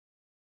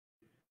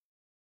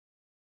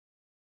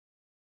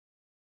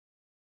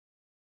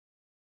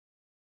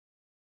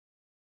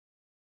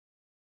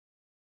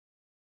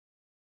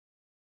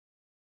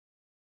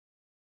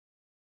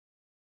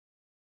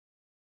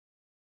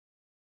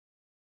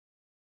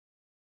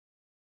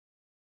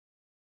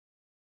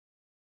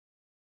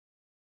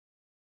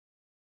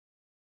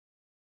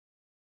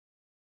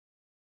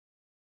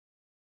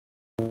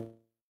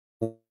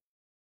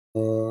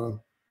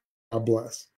 God bless.